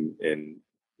 And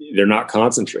they're not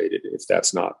concentrated if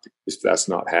that's not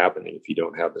happening, if you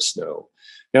don't have the snow.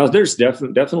 Now there's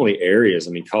definitely areas.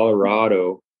 I mean,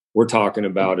 Colorado, we're talking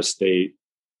about a state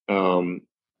that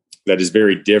is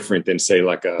very different than say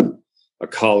like a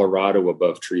Colorado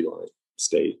above tree line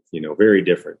state, very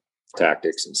different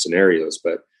tactics and scenarios.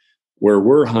 But where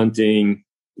we're hunting,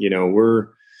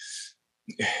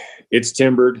 it's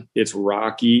timbered, it's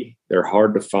rocky, they're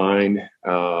hard to find,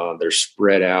 they're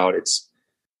spread out. It's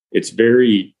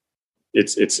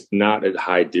not a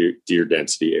high deer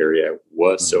density area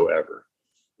whatsoever.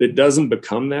 It doesn't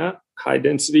become that high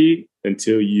density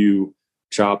until you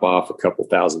chop off a couple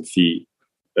thousand feet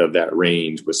of that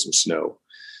range with some snow.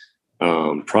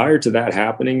 Prior to that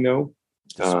happening though,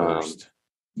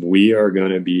 we are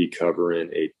going to be covering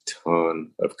a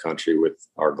ton of country with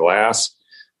our glass,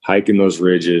 hiking those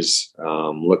ridges,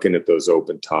 looking at those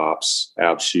open tops,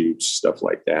 outshoots, stuff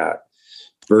like that.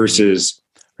 Versus,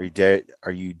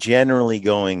 are you generally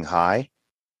going high?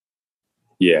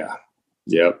 Yeah.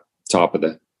 Yep. Top of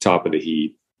the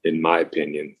heap, in my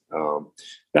opinion.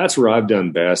 That's where I've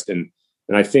done best. And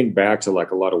I think back to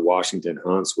like a lot of Washington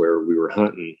hunts where we were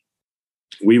hunting,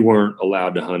 we weren't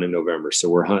allowed to hunt in November. So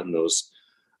we're hunting those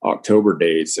October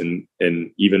dates, and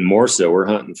even more so, we're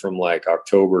hunting from like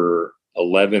October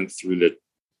 11th through the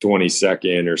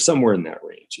 22nd or somewhere in that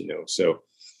range, So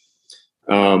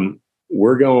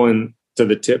we're going to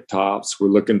the tip tops. We're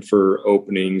looking for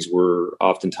openings. We're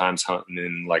oftentimes hunting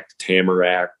in like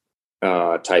tamarack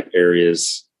type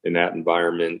areas in that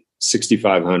environment,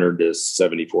 6,500 to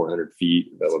 7,400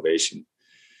 feet of elevation,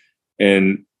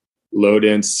 and low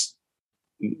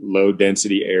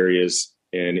density areas.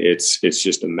 And it's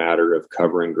just a matter of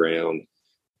covering ground,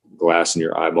 glassing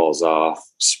your eyeballs off,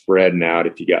 spreading out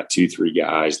if you got 2-3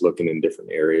 guys looking in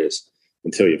different areas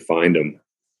until you find them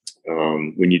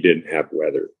when you didn't have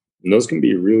weather. And those can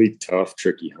be really tough,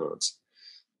 tricky hunts.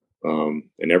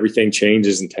 And everything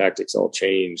changes and tactics all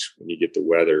change when you get the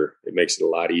weather. It makes it a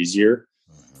lot easier.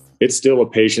 It's still a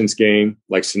patience game,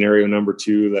 like scenario number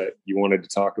 2 that you wanted to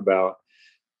talk about.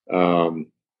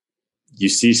 You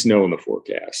see snow in the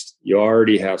forecast. You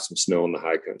already have some snow in the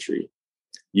high country.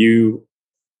 You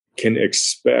can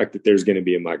expect that there's going to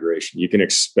be a migration. You can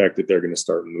expect that they're going to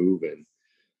start moving.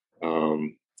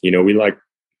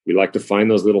 We like to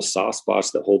find those little soft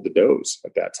spots that hold the does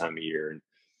at that time of year.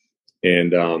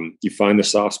 And you find the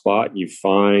soft spot, and you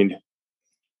find,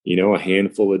 a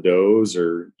handful of does,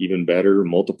 or even better,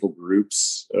 multiple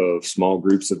small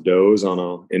groups of does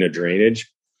in a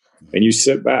drainage. And you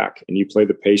sit back and you play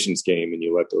the patience game, and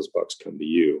you let those bucks come to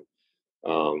you,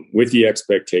 with the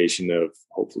expectation of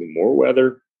hopefully more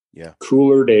weather,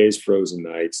 cooler days, frozen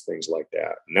nights, things like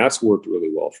that. And that's worked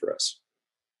really well for us.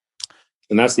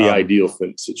 And that's the ideal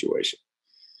situation.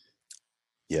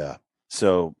 Yeah.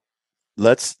 So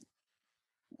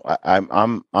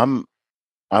I'm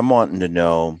wanting to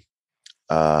know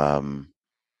a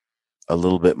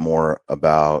little bit more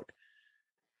about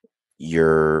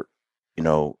your,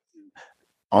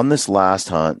 on this last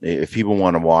hunt. If people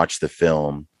want to watch the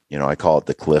film, I call it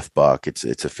the Cliff Buck. It's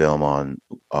a film on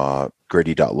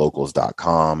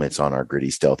gritty.locals.com. It's on our Gritty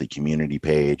Stealthy community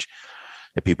page.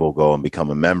 If people go and become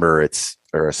a member,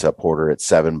 or a supporter, it's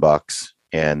 $7,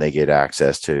 and they get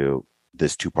access to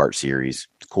this 2-part series.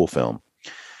 Cool film.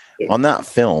 Yeah. On that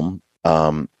film,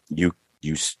 you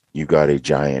got a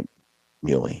giant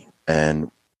muley,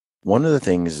 and one of the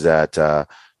things that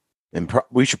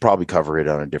we should probably cover it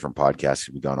on a different podcast,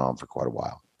 because we've gone on for quite a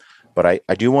while. But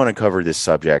I do want to cover this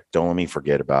subject. Don't let me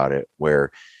forget about it.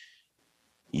 Where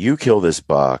you kill this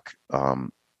buck,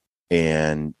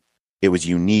 and it was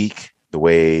unique. The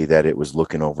way that it was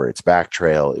looking over its back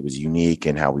trail, it was unique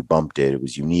in how we bumped it. It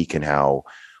was unique in how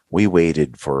we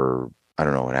waited for, I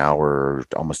don't know, an hour,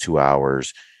 almost 2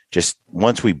 hours. Just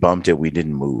once we bumped it, we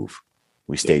didn't move.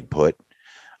 We stayed put.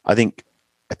 I think,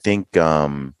 I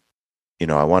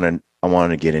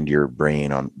want to get into your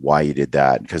brain on why you did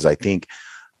that. Because I think,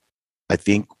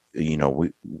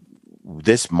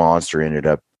 this monster ended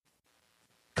up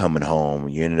coming home.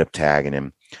 You ended up tagging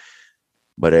him.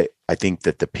 But I think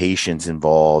that the patience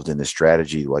involved in the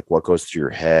strategy, like what goes through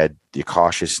your head, the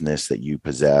cautiousness that you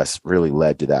possess, really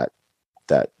led to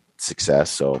that success.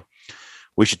 So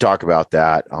we should talk about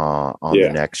that on the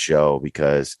next show,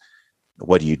 because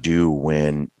what do you do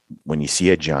when you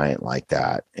see a giant like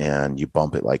that and you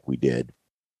bump it like we did?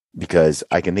 Because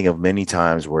I can think of many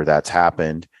times where that's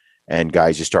happened, and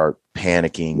guys just start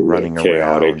panicking, running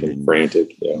around, and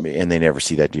frantic, and they never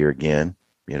see that deer again.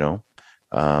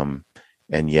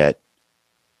 And yet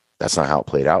that's not how it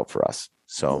played out for us.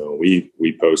 So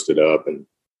we posted up and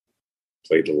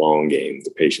played the long game,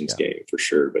 the patience game, for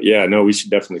sure. But we should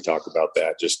definitely talk about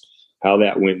that. Just how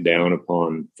that went down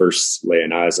upon first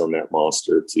laying eyes on that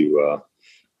monster to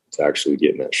actually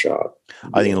getting that shot.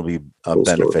 I think it'll be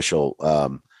beneficial.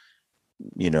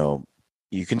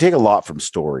 You can take a lot from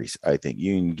stories. I think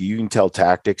you can tell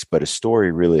tactics, but a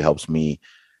story really helps me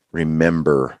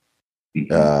remember,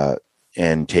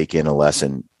 and take in a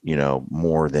lesson,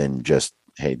 more than just,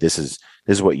 hey, this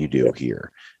is what you do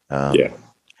here.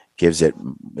 Gives it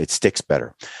sticks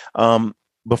better.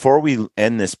 Before we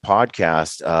end this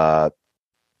podcast,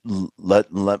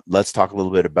 let's talk a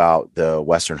little bit about the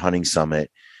Western Hunting Summit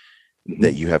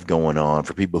that you have going on.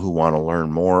 For people who want to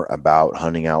learn more about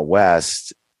hunting out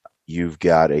west, you've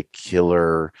got a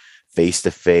killer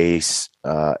face-to-face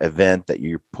event that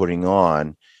you're putting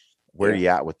on. Where are you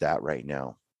at with that right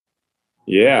now?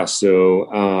 Yeah.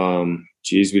 So,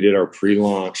 we did our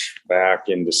pre-launch back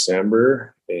in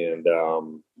December, and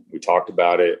we talked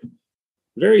about it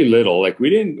very little. Like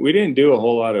we didn't do a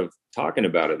whole lot of talking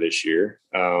about it this year.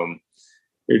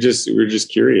 We're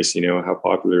just curious, how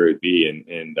popular it'd be.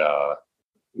 And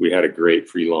we had a great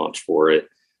pre-launch for it.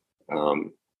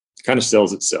 Kind of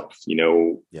sells itself,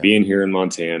 being here in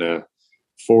Montana,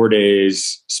 4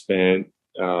 days spent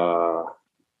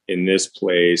in this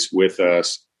place with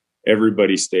us.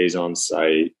 Everybody stays on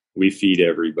site. We feed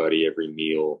everybody every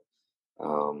meal.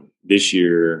 This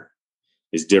year,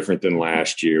 is different than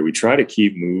last year. We try to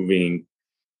keep moving.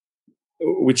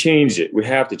 We changed it. We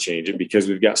have to change it because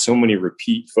we've got so many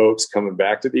repeat folks coming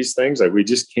back to these things. Like, we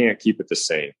just can't keep it the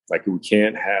same. Like, we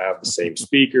can't have the same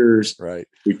speakers. Right.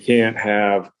 We can't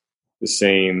have the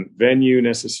same venue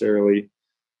necessarily.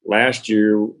 Last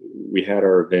year, we had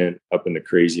our event up in the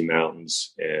crazy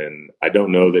mountains, and I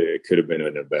don't know that it could have been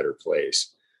in a better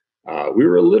place. We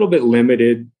were a little bit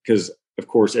limited because, of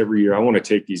course, every year I want to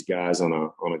take these guys on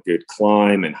a good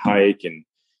climb and hike and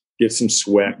get some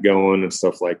sweat going and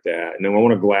stuff like that. And then I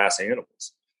want to glass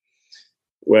animals.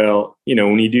 Well,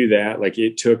 when you do that, like,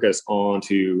 it took us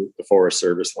onto the Forest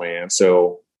Service land.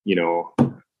 So,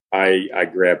 I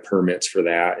grabbed permits for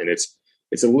that, and it's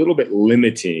a little bit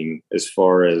limiting as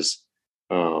far as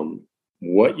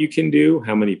what you can do,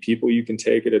 how many people you can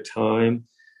take at a time.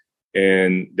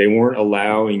 And they weren't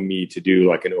allowing me to do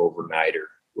like an overnighter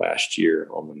last year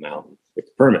on the mountain with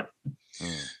the permit.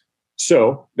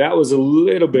 So that was a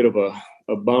little bit of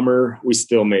a bummer. We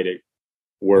still made it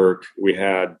work. We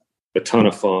had a ton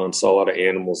of fun, saw a lot of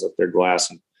animals up there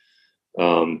glassing.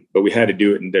 But we had to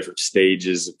do it in different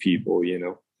stages of people,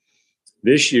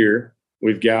 This year,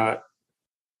 we've got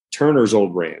Turner's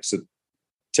old ranch. So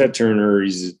Ted Turner,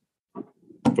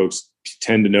 folks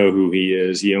tend to know who he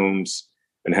is. He owns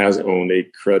and has owned a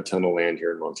crud ton of land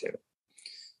here in Montana.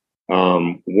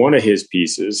 One of his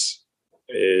pieces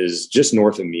is just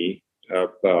north of me,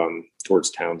 up towards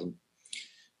Townsend,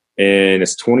 and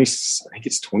it's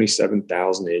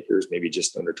 27,000 acres, maybe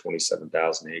just under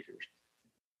 27,000 acres,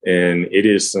 and it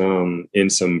is in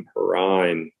some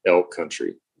prime elk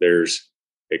country. There's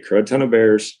a crud ton of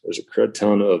bears. There's a crud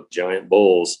ton of giant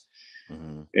bulls,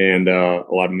 and a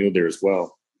lot of mule deer as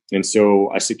well. And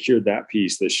so I secured that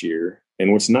piece this year.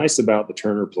 And what's nice about the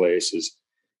Turner place is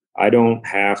I don't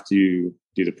have to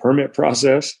do the permit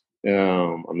process.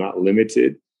 I'm not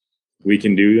limited. We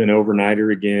can do an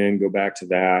overnighter again, go back to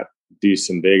that, do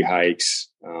some big hikes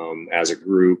as a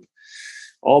group,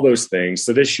 all those things.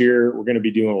 So this year we're going to be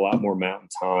doing a lot more mountain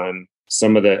time.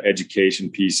 Some of the education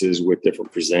pieces with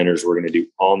different presenters we're going to do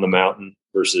on the mountain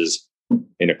versus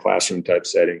in a classroom type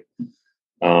setting.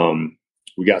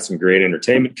 We got some great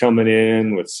entertainment coming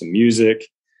in with some music.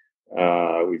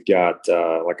 We've got,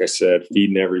 like I said,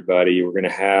 feeding everybody. We're going to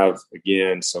have,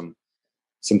 again, some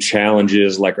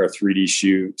challenges like our 3D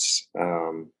shoots.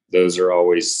 Those are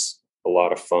always a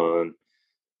lot of fun.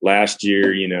 Last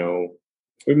year,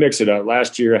 we mix it up.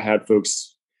 Last year, I had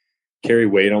folks carry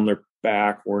weight on their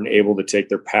back, weren't able to take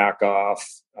their pack off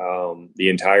the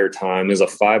entire time. It was a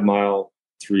 5-mile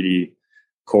 3D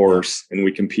course, and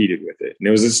we competed with it. And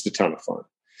it was just a ton of fun.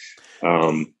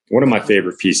 One of my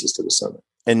favorite pieces to the summit.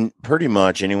 And pretty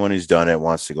much anyone who's done it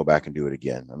wants to go back and do it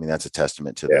again. I mean, that's a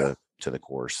testament to the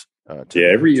course.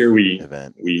 Every year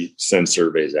we send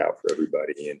surveys out for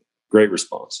everybody, and great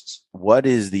responses. What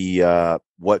is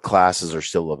what classes are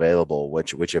still available?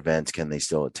 Which events can they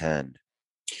still attend?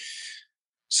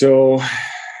 So,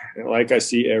 like I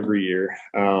see every year,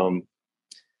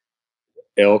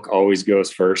 elk always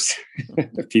goes first.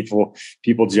 People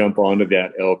jump onto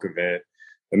that elk event.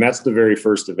 And that's the very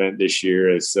first event this year.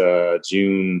 It's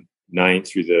June 9th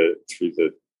through the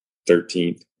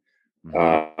 13th,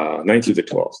 9th through the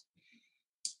 12th.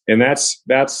 And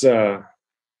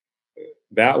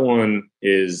that one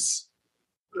is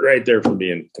right there from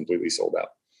being completely sold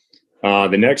out.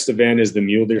 The next event is the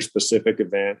mule deer specific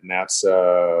event, and that's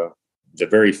the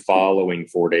very following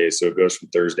 4 days. So it goes from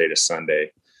Thursday to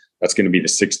Sunday. That's going to be the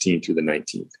 16th through the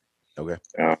 19th. Okay.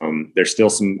 There's still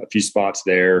a few spots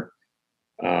there.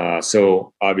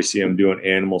 So obviously I'm doing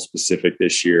animal specific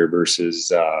this year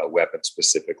versus weapon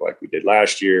specific like we did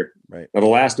last year. Right. Now the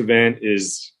last event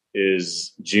is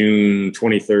June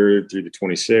 23rd through the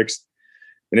 26th.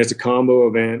 And it's a combo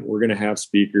event. We're going to have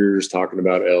speakers talking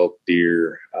about elk,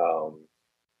 deer,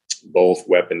 both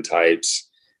weapon types.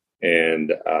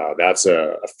 And that's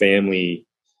a family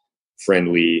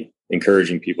friendly,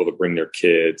 encouraging people to bring their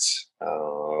kids.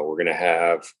 We're going to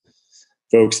have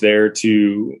folks there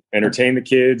to entertain the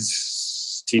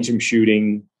kids, teach them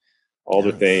shooting, all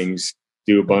the things,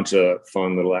 do a bunch of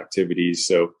fun little activities.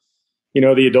 So,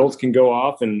 the adults can go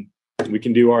off and we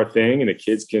can do our thing, and the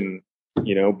kids can,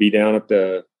 be down at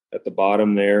the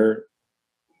bottom there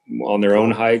on their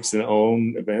own hikes and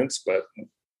own events. But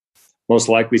most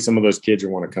likely some of those kids are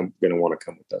going to come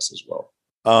with us as well.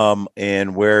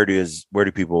 And where do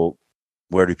people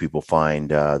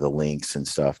find the links and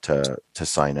stuff to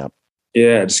sign up?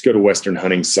 Yeah, just go to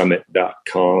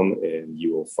westernhuntingsummit.com and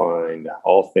you will find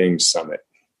all things summit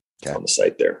on the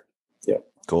site there. Yeah.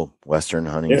 Cool.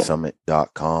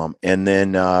 westernhuntingsummit.com. And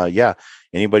then,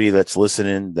 anybody that's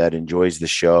listening that enjoys the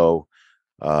show,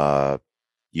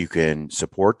 You can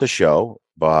support the show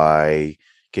by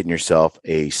getting yourself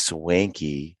a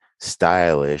swanky,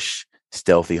 stylish,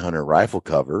 stealthy hunter rifle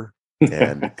cover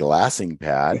and glassing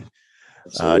pad.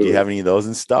 Do you have any of those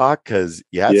in stock? Because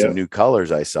you had some new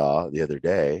colors I saw the other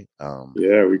day.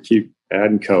 Yeah, we keep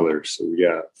adding colors. So we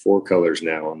got 4 colors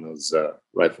now on those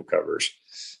rifle covers.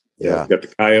 Yeah, we've got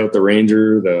the coyote, the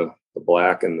ranger, the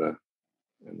black, and the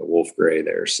wolf gray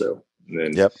there. So and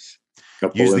then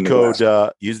use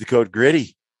the code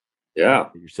gritty. Yeah,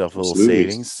 get yourself a little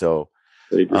savings. So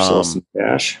save yourself some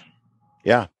cash.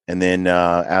 Yeah. And then,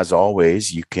 as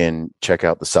always, you can check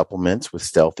out the supplements with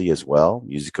Stealthy as well.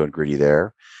 Use the code gritty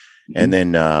there. And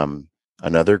then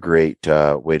another great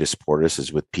way to support us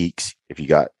is with Peaks. If you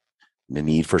got the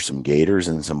need for some gators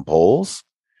and some poles,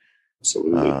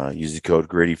 absolutely, use the code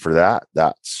gritty for that.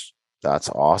 That's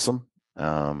awesome.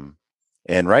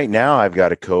 And right now I've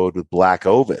got a code with Black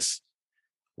Ovis,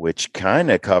 which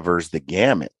kind of covers the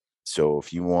gamut. So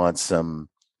if you want some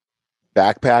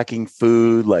backpacking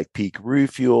food like Peak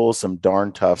Refuel, some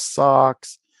darn tough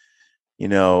socks,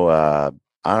 I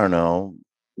don't know.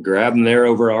 Grab them there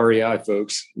over REI,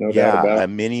 folks. No doubt about it. A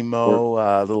Mini Mo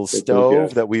little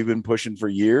stove that we've been pushing for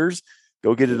years.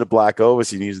 Go get it at Black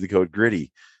Ovis and use the code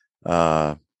gritty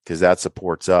because that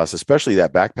supports us, especially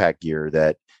that backpack gear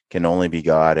that can only be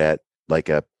got at like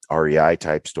a REI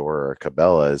type store or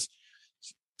Cabela's.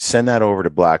 Send that over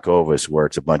to Black Ovis where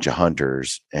it's a bunch of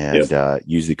hunters and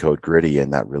use the code gritty.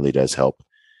 And that really does help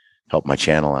my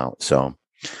channel out. So,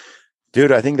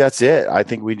 dude, I think that's it. I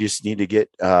think we just need to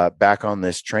get back on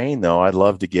this train though. I'd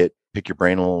love to pick your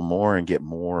brain a little more and get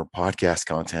more podcast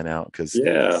content out. Cause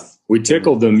we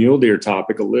tickled the mule deer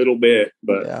topic a little bit,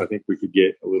 but I think we could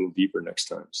get a little deeper next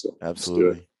time. So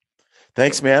absolutely.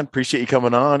 Thanks, man. Appreciate you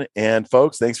coming on. And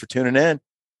folks, thanks for tuning in.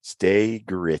 Stay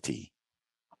gritty.